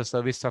faith in the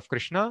service of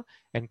Krishna,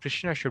 and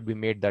Krishna should be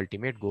made the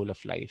ultimate goal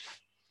of life.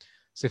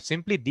 So if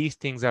simply these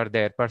things are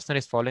there, person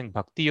is following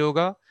bhakti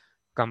yoga,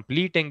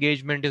 complete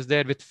engagement is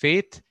there with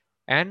faith,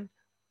 and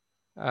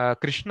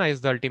Krishna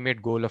is the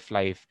ultimate goal of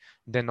life,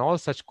 then all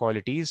such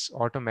qualities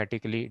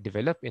automatically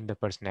develop in the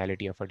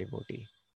personality of a devotee.